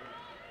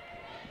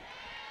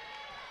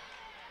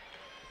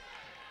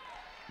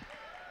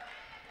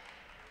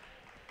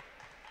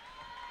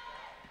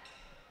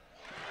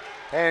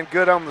 2. And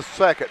good on the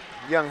second.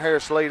 Young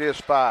Harris lead is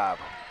 5.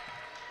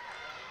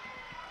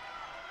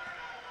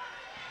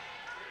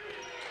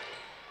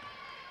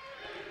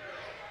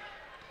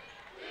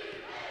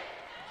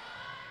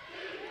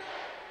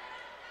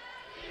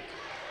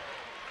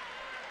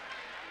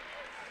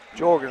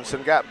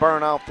 Jorgensen got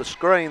burned off the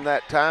screen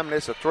that time, and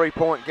it's a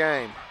 3-point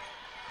game.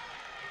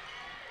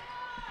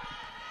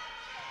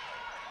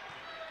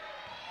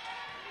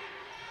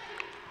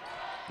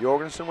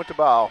 Jorgensen with the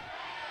ball.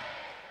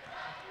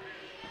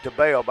 To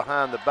Bell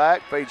behind the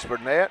back, feeds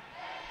Burnett.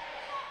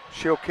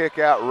 She'll kick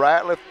out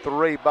Ratliff,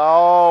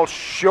 3-ball,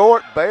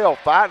 short. Bell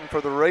fighting for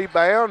the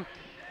rebound.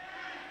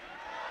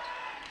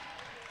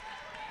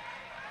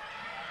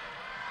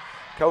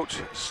 Coach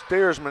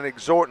Steersman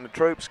exhorting the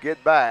troops,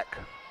 get back.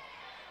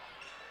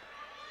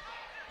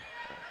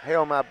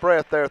 Held my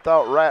breath there,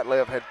 thought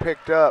Ratliff had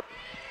picked up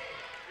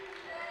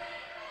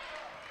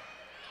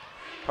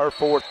her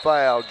 4th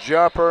foul.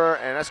 Jumper,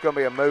 and that's going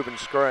to be a moving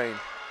screen.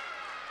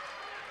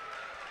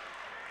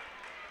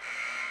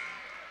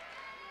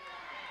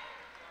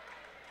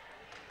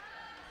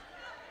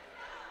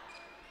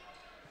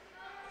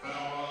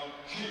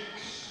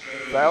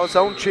 Foul's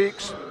on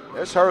Cheeks.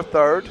 That's her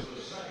 3rd.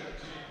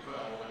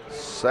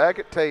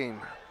 Second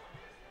team.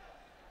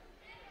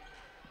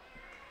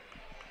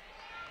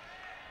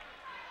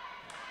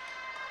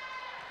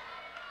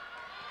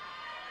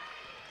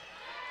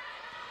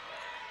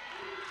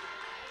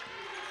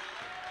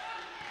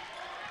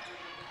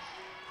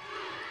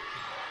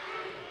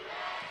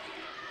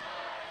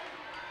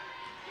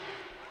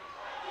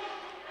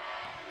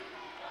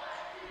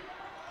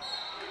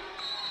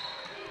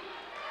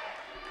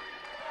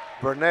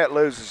 Burnett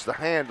loses the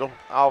handle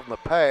off the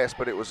pass,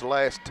 but it was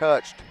last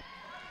touched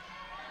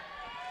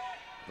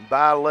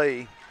by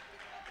Lee.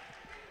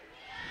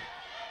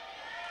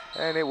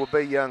 And it will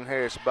be Young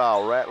Harris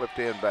ball, Ratliff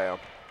inbound.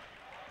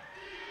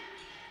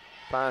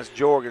 Finds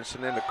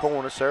Jorgensen in the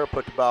corner. Sarah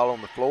put the ball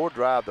on the floor,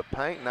 drive the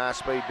paint, nice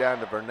speed down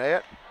to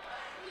Burnett.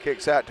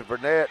 Kicks out to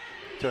Burnett,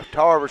 to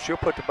Tarver. She'll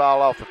put the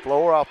ball off the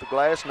floor, off the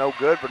glass, no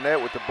good.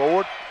 Burnett with the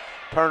board,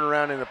 turn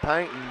around in the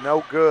paint,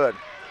 no good.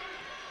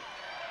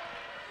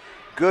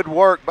 Good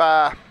work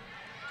by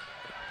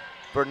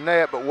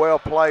Burnett, but well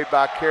played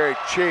by Carrie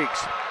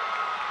Cheeks.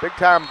 Big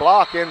time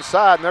block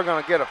inside, and they're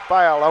going to get a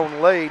foul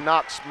on Lee.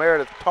 Knocks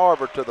Meredith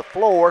Tarver to the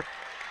floor.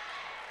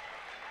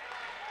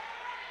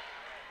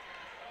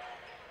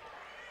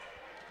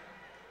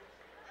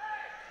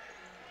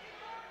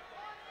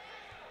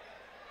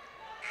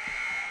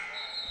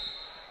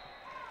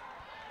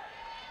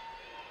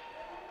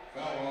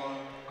 Foul on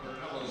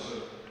Cornelius.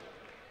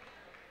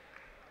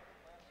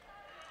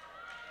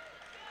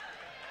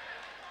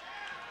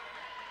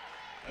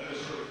 That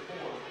is her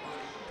fourth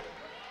personal.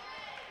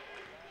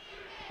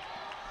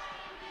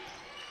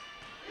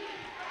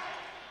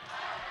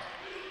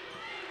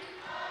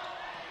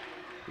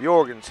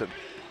 Jorgensen.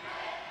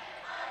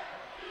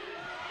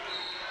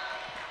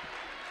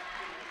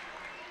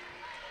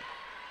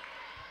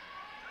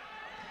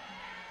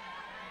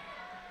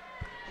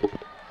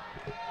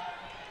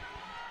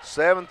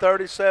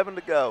 .7:37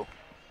 to go.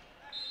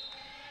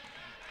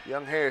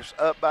 Young Harris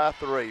up by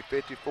 3,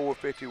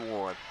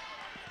 54-51.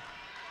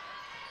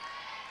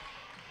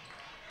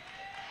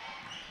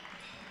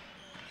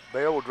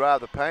 Bell will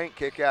drive the paint,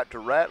 kick out to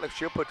Ratliff.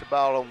 She'll put the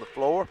ball on the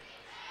floor.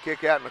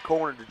 Kick out in the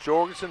corner to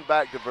Jorgensen,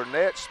 back to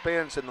Burnett,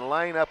 spins in the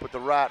lane, up with the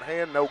right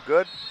hand, no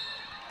good.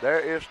 There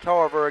is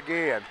Tarver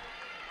again.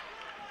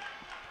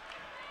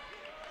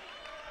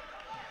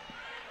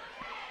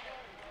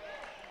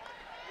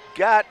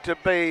 Got to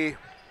be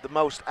the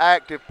most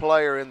active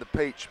player in the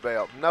Peach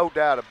Belt, no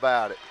doubt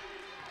about it.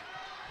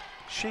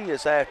 She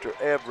is after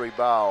every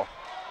ball.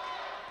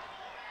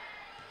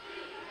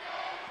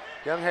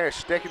 Young Harris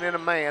sticking in a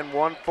man,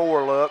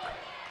 1-4 look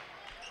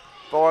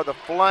for the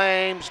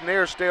Flames,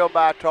 near steal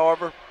by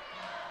Tarver.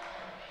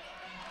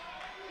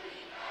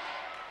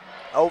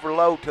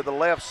 Overload to the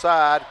left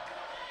side.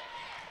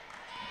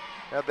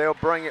 Now they'll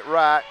bring it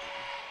right.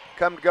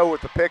 Come to go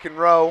with the pick and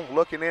roll,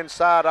 looking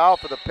inside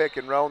off of the pick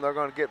and roll, and they're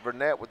going to get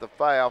Burnett with the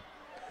foul.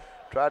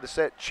 Tried to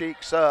set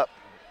Cheeks up,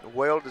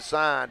 well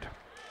designed.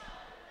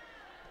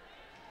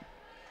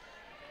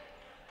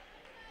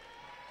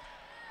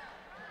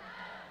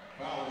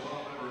 Foul is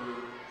on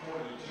number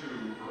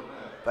 42,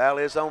 Burnett. Foul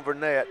is on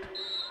Burnett.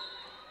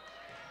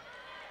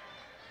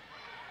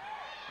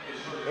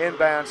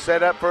 Inbound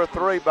set up for a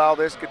 3-ball.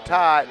 This could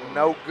tie it,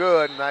 no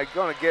good. And they're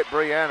going to get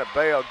Brianna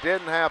Bell.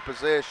 Didn't have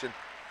position.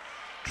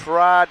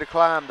 Tried to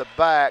climb the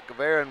back of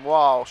Aaron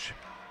Walsh.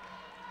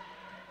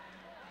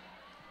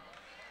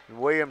 And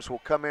Williams will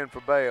come in for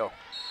Bell.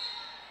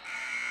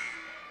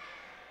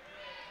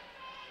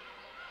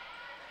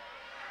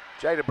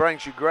 Jada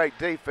brings you great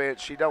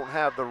defense. She don't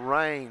have the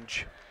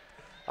range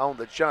on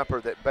the jumper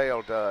that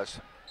Bell does.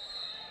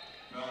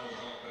 Foul is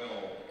on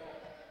Bell.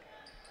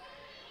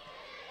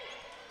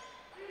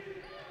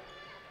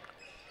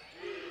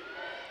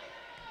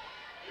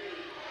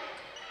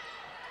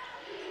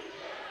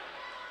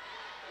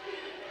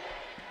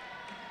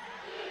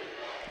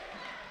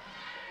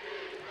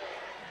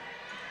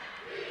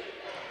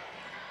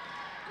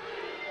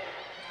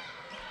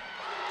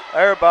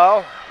 Air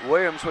ball.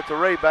 Williams with the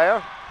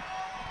rebound.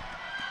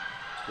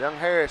 Young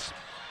Harris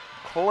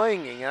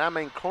clinging, and I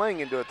mean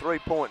clinging to a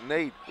 3-point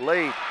lead.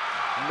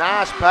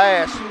 Nice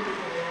pass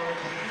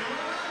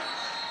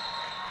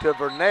to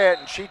Burnett,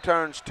 and she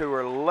turns to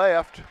her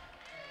left,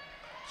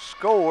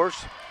 scores,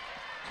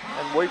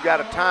 and we've got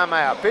a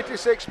timeout.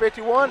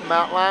 56-51,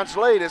 Mountain Lions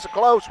lead. It's a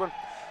close one.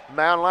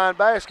 Mountain Lion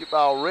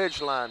basketball,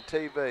 Ridgeline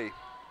TV.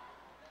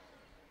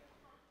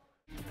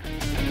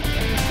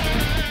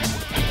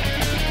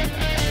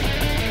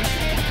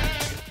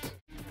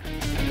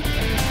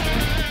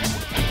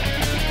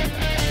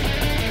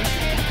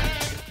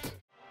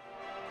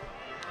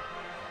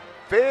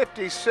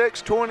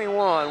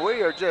 .56-21.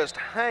 We are just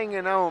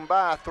hanging on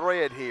by a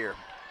thread here.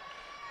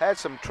 Had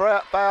some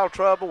foul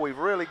trouble. We've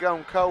really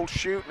gone cold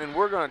shooting, and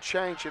we're going to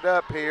change it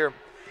up here,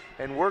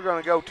 and we're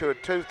going to go to a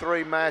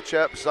 2-3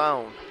 matchup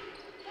zone.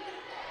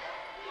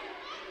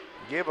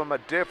 Give them a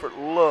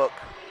different look.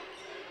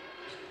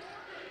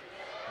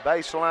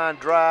 Baseline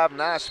drive,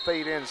 nice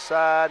feet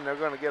inside, and they're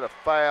going to get a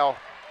foul.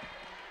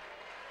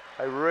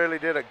 They really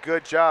did a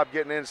good job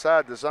getting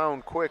inside the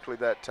zone quickly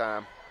that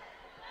time.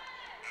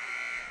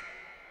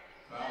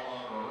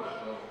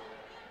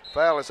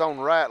 Foul is on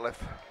Ratliff.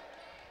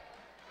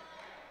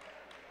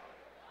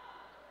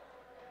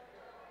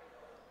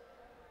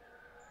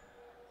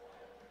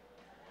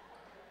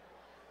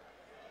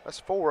 That's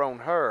 4 on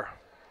her.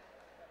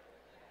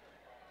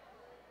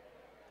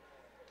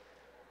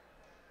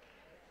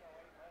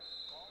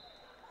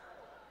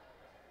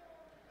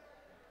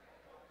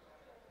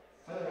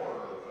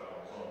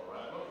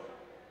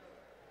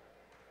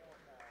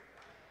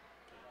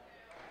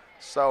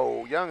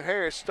 So Young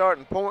Harris,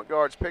 starting point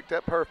guards, picked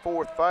up her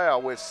 4th foul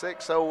with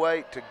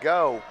 6:08 to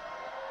go.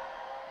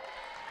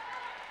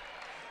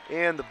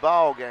 in the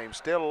ball game.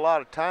 Still a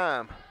lot of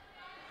time.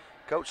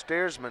 Coach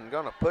Steersman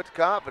going to put the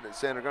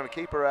confidence in. They're going to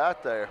keep her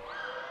out there.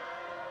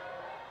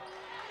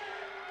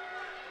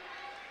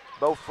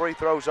 Both free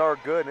throws are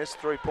good, and it's a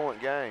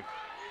three-point game.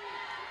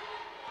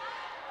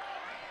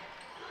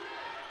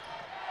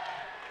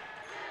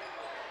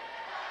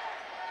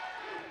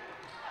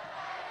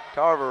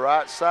 Tarver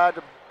right side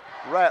to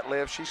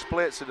Ratliff. She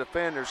splits the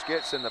defenders,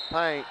 gets in the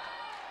paint.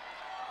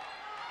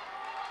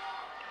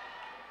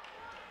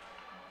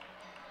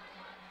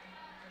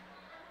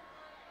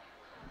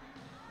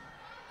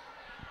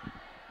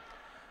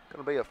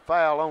 Going to be a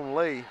foul on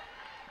Lee.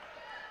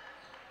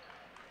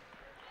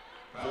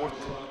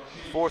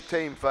 Fourth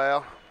team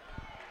foul.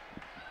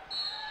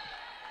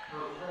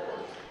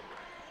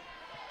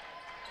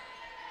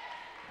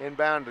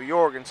 Inbound to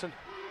Jorgensen.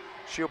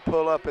 She'll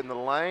pull up in the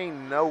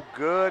lane, no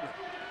good.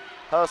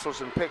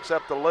 Hustles and picks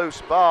up the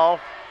loose ball.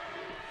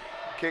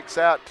 Kicks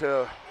out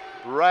to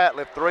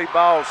Ratliff, 3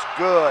 balls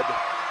good.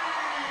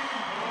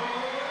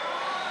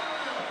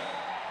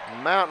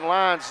 Mountain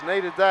Lions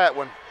needed that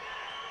one.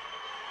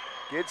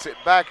 Gets it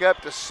back up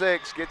to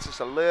 6, gets us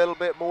a little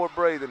bit more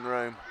breathing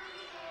room.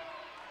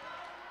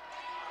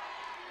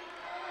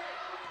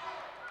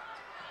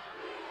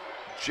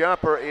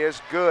 Jumper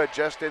is good,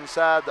 just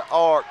inside the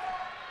arc.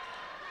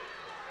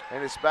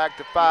 And it's back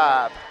to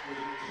 5.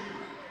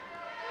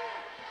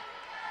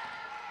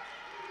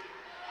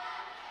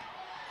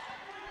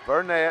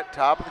 Burnett,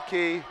 top of the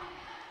key.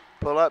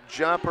 Pull up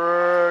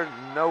jumper,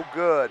 no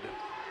good.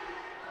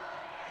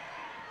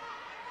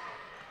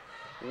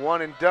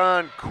 One and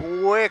done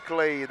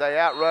quickly. They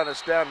outrun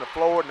us down the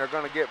floor, and they're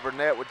going to get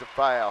Burnett with the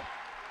foul.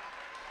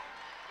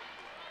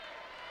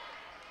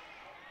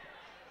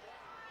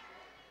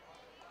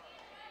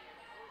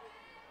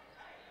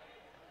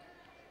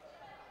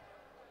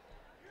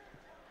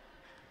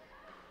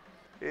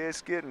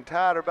 It's getting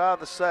tighter by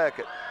the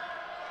second.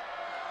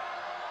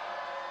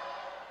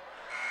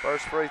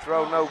 First free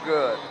throw, no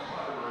good.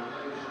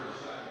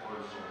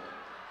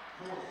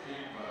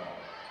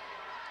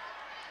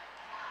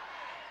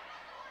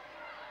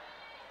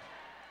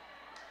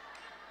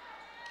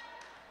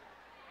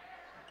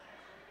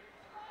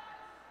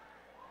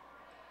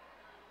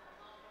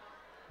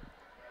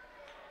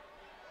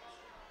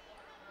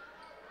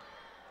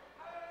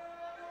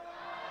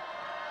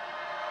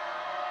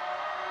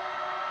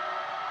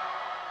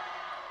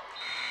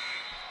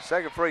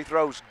 Second free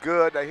throw's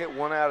good. They hit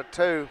 1 out of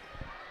 2.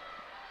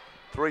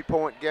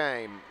 3-point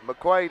game.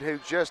 McQuaid, who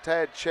just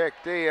had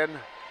checked in,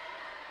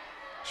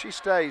 she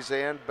stays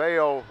in.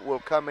 Bell will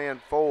come in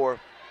for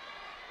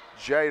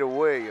Jada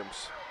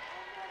Williams.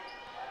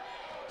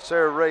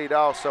 Sarah Reed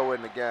also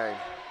in the game.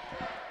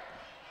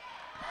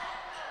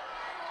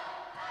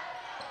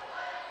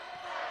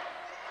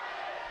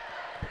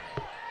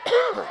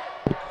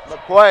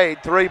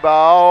 McQuaid, 3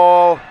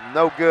 ball,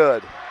 no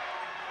good.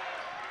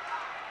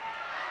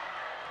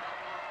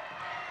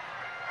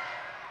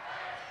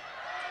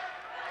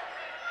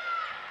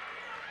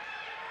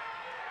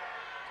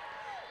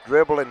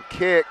 Dribble and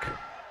kick,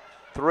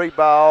 3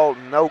 ball,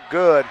 no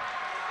good.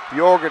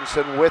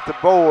 Jorgensen with the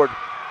board.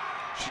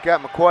 She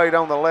got McQuaid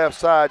on the left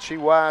side. She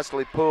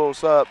wisely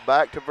pulls up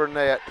back to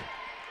Burnett.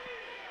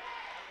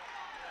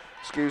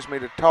 Excuse me,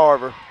 to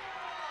Tarver.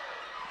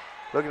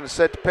 Looking to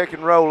set the pick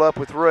and roll up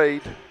with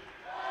Reed.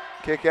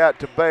 Kick out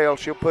to Bell.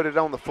 She'll put it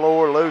on the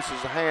floor, loses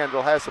the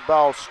handle, has the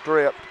ball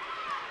stripped.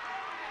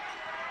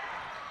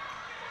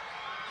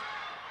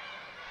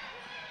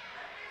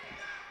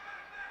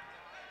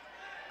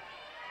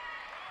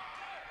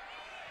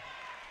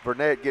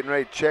 Burnett getting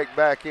ready to check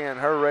back in.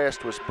 Her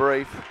rest was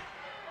brief.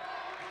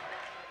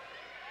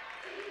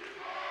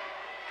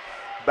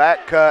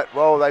 Back cut.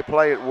 Whoa, they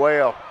play it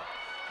well.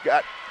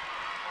 Got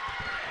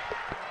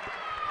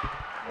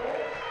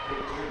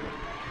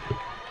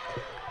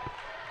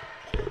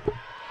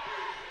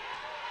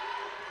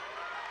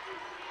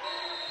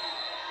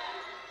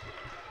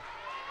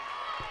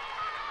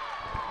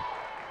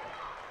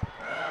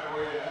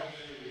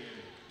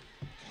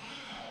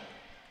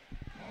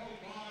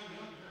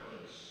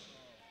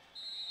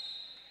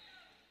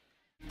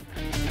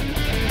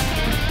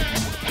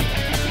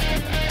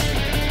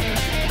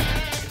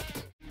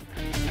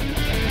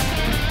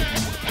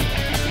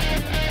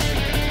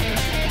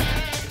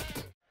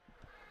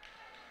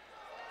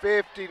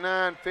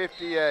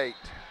 .58.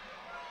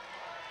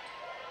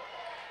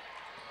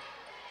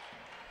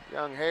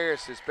 Young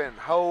Harris has been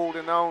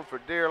holding on for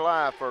dear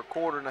life for a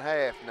quarter and a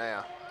half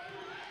now.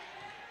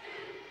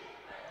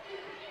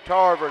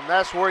 Tarver, and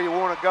that's where you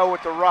want to go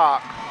with the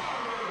rock.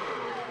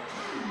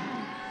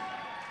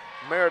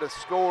 Meredith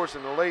scores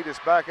and the lead is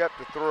back up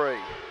to 3.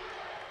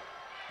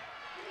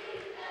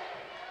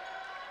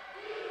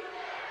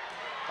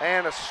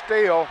 And a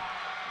steal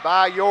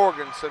by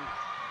Jorgensen.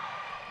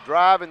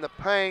 Driving the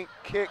paint,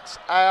 kicks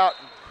out,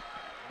 and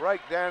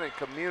breakdown in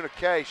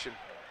communication.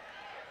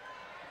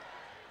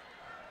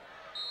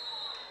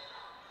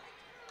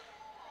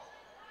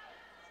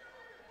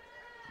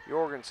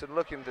 Jorgensen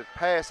looking to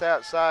pass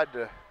outside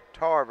to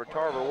Tarver.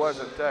 Tarver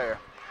wasn't there.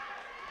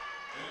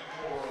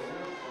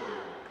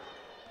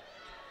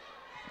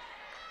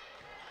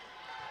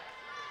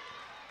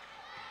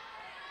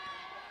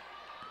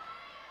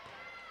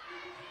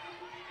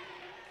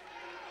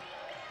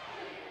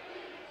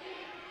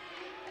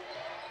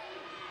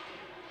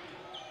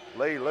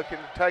 Lee looking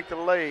to take the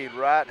lead.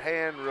 Right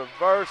hand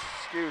reverse,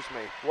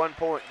 1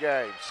 point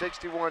game,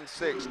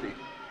 61-60.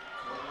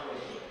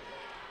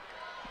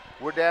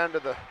 We're down to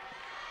the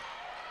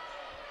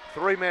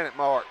 3-minute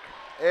mark.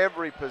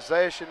 Every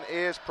possession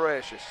is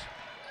precious.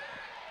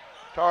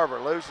 Tarver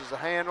loses the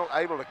handle,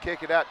 able to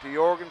kick it out to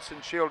Jorgensen.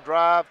 She'll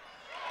drive.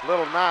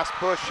 Little nice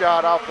push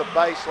shot off the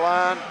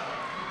baseline.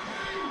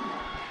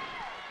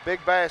 Big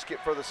basket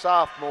for the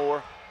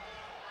sophomore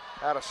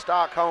out of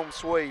Stockholm,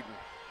 Sweden.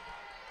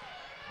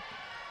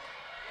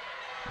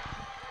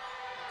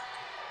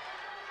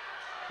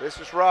 This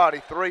is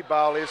Roddy. 3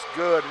 ball is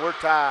good. We're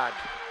tied.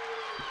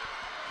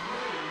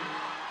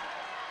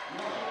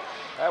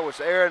 That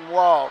was Aaron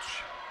Walsh,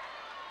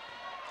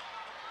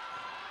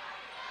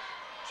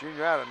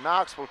 junior out of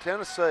Knoxville,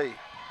 Tennessee.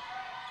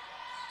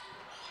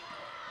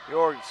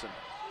 Jorgensen.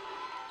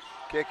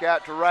 Kick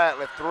out to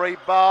Ratliff. 3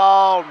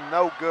 ball,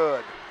 no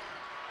good.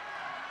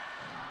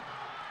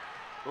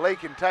 Lee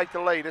can take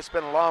the lead. It's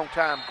been a long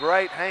time.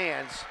 Great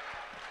hands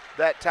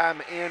that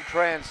time in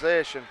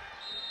transition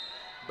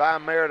by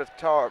Meredith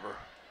Tarver.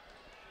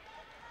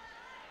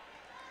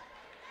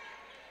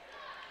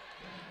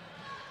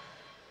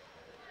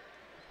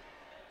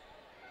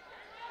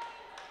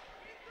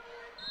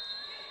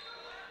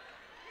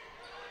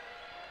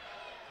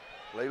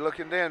 Lee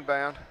looking to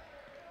inbound.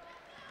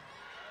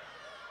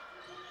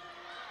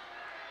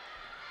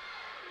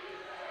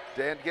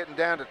 Dan getting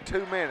down to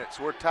 2 minutes.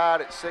 We're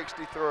tied at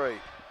 63.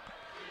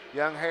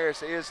 Young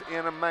Harris is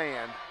in a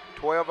man.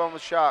 12 on the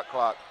shot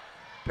clock.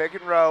 Pick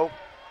and roll.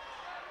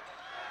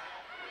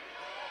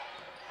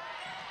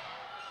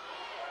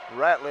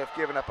 Ratliff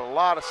giving up a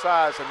lot of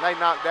size, and they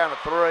knock down a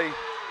 3.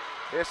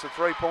 It's a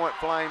 3-point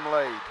Flame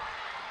lead.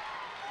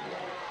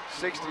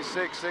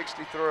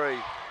 66-63.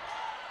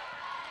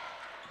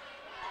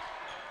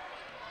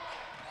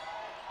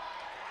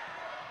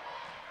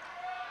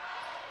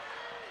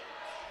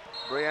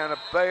 Brianna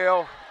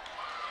Bell.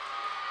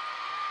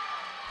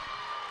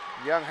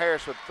 Young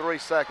Harris with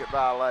 3-second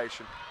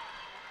violation.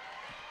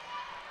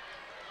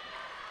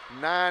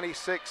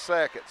 96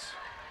 seconds.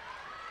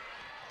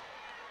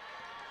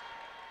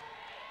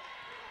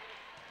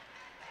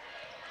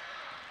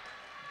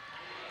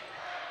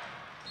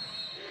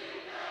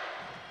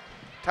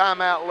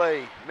 Timeout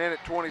Lee, minute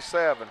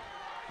 27.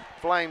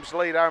 Flames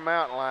lead our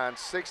Mountain Line,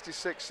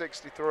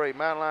 66-63.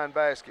 Mountain Line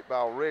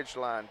basketball,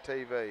 Ridgeline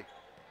TV.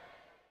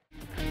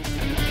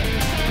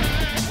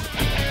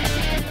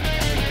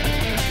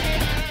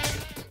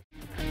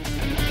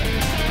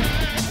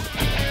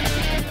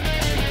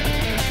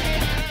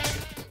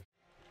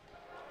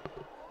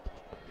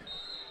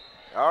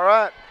 All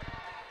right,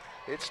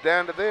 it's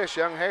down to this.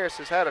 Young Harris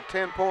has had a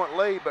 10-point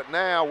lead, but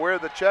now we're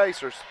the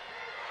chasers.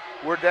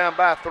 We're down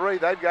by 3.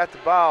 They've got the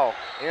ball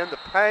in the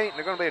paint.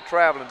 They're going to be a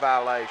traveling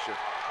violation.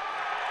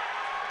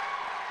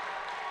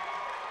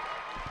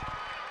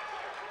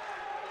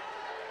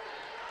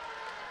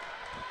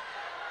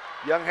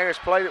 Young Harris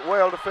played it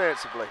well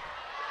defensively.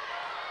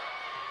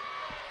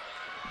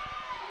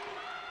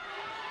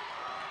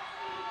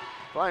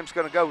 Flames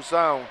going to go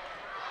zone.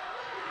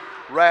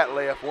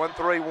 Ratliff,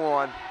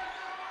 1-3-1.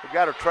 We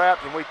got her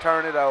trapped and we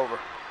turn it over.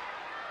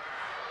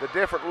 The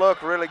different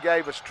look really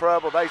gave us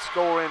trouble. They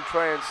score in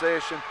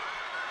transition.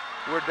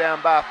 We're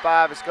down by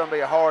 5. It's going to be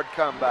a hard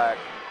comeback.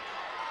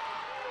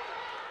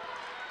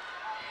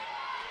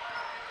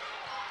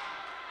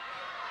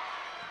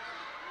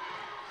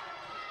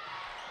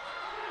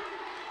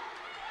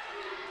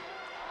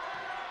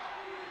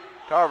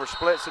 Tarver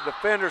splits the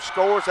defender,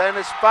 scores, and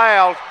is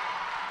fouled.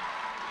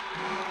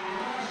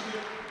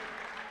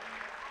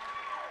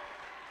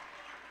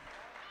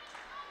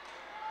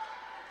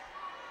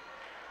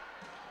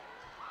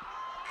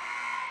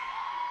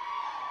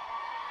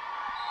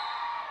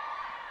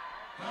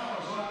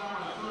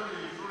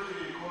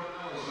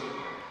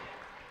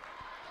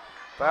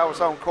 Foul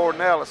was on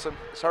Cornelison.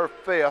 It's her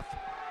 5th.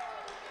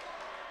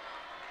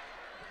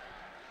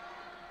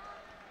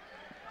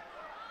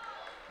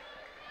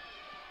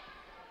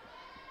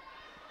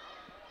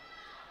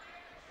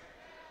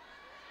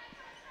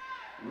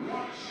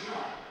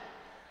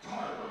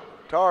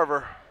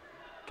 Tarver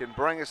can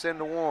bring us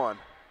into 1.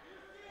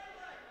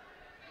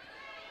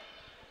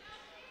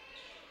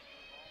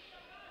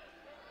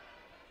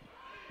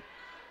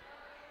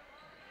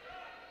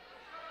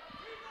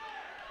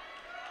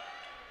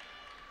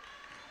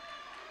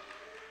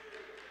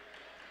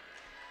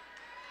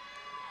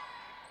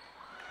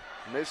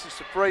 Misses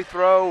the free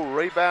throw,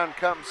 rebound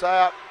comes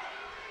out.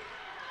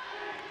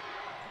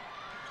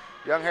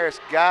 Young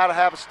Harris got to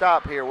have a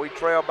stop here. We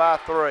trail by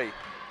 3.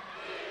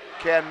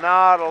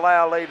 Cannot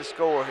allow Lee to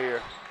score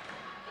here.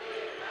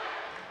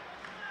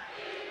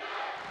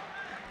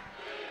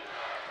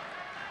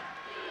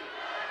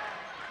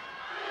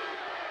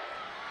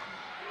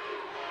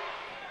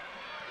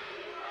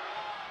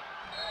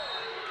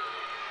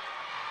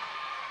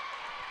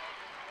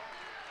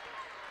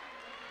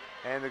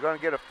 And they're going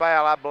to get a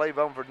foul, I believe,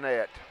 on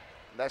Burnett.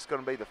 That's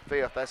going to be the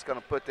 5th. That's going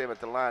to put them at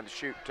the line to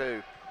shoot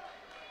 2.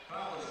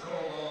 Foul is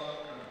called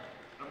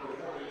on number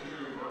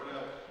 42,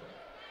 Burnett.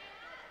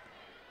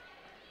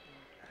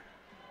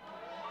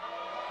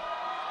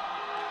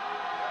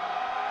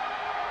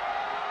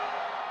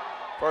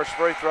 First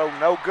free throw,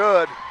 no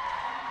good.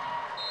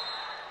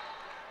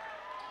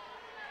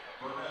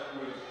 Burnett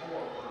with 4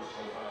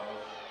 personal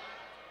fouls.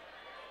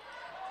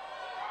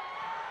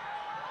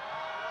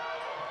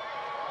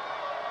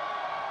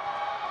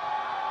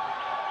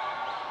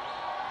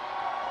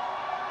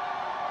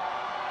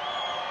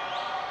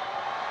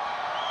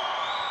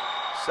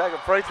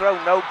 Second free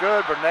throw, no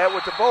good. Burnett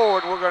with the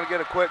board. We're going to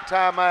get a quick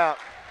timeout.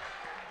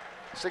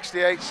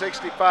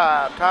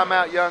 68-65.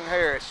 Timeout, Young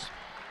Harris.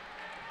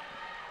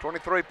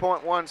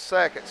 23.1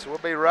 seconds. We'll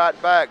be right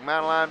back.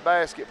 Mountain Line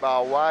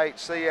Basketball,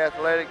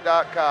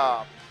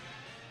 YHCathletic.com.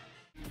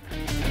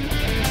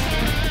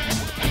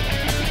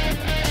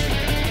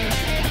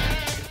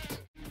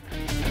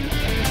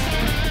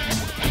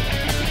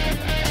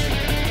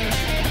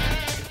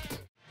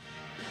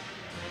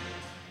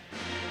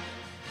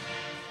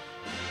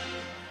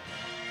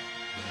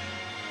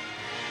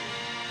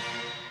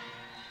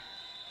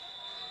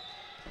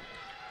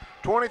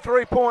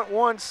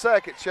 .1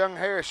 seconds. Young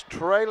Harris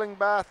trailing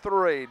by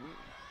 3.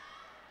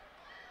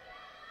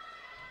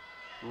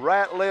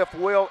 Ratliff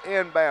will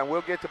inbound.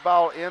 We'll get the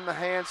ball in the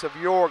hands of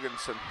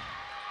Jorgensen.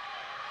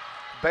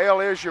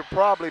 Bell is your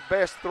probably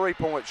best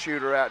three-point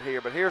shooter out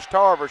here, but here's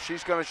Tarver.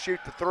 She's going to shoot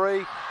the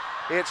 3.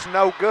 It's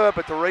no good,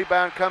 but the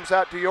rebound comes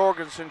out to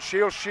Jorgensen.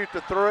 She'll shoot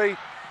the 3.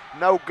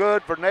 No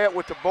good. Burnett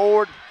with the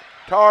board.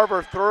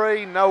 Tarver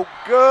 3. No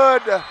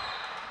good.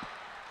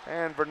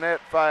 And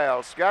Burnett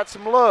fouls. Got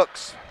some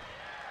looks.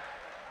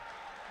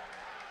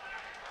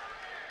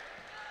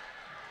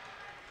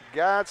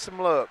 Got some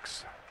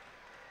looks.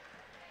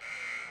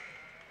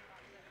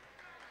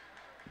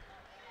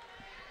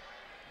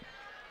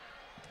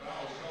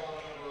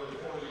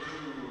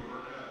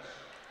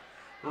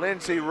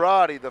 Lindsey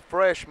Roddy, the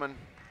freshman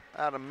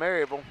out of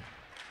Maryville.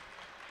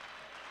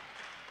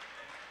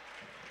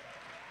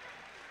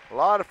 A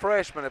lot of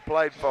freshmen have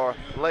played for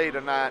Lee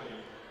tonight.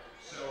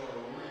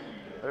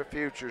 Their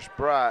future's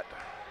bright.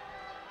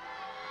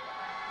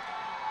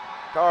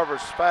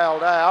 Tarver's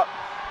fouled out.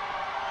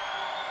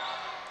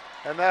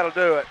 And that'll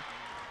do it.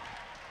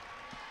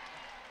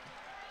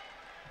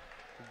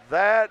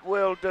 That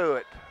will do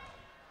it.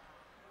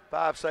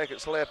 5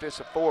 seconds left. It's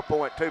a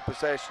 4.2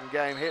 possession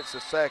game. Hits the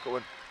second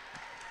one.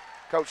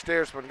 Coach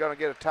Steersman going to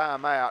get a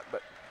timeout,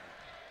 but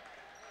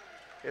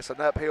it's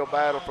an uphill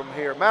battle from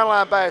here. Mountain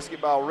Line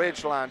Basketball,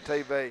 Ridgeline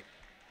TV.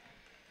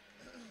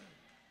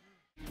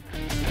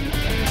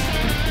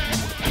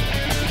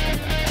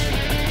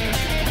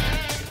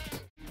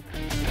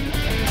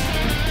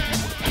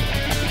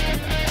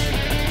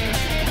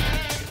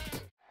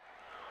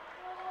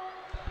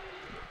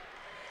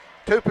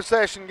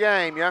 Two-possession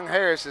game. Young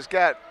Harris has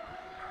got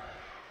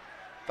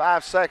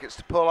 5 seconds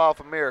to pull off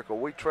a miracle.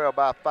 We trail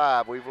by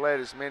 5. We've led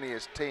as many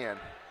as 10.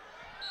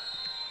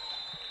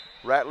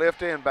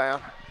 Ratliff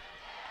inbound.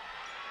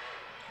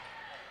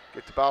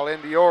 Get the ball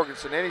into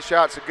Jorgensen. Any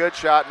shot's a good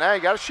shot. Now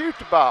you got to shoot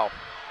the ball.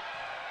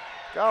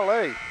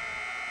 Golly.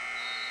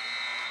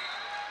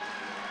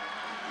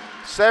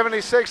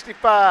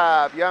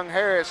 70-65. Young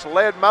Harris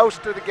led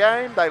most of the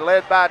game. They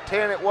led by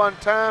 10 at one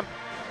time,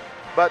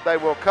 but they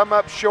will come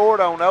up short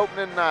on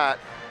opening night.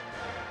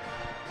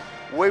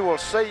 We will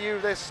see you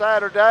this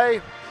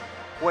Saturday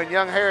when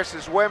Young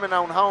Harris's women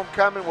on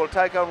homecoming will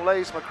take on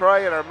Lee's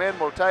McRae, and our men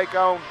will take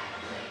on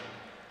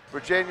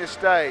Virginia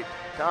State.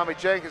 Tommy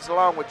Jenkins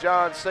along with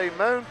John C.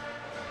 Moon.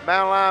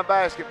 Mountain Line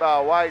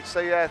Basketball,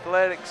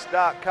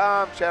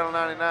 YHCathletics.com, Channel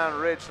 99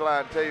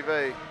 Ridgeline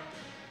TV.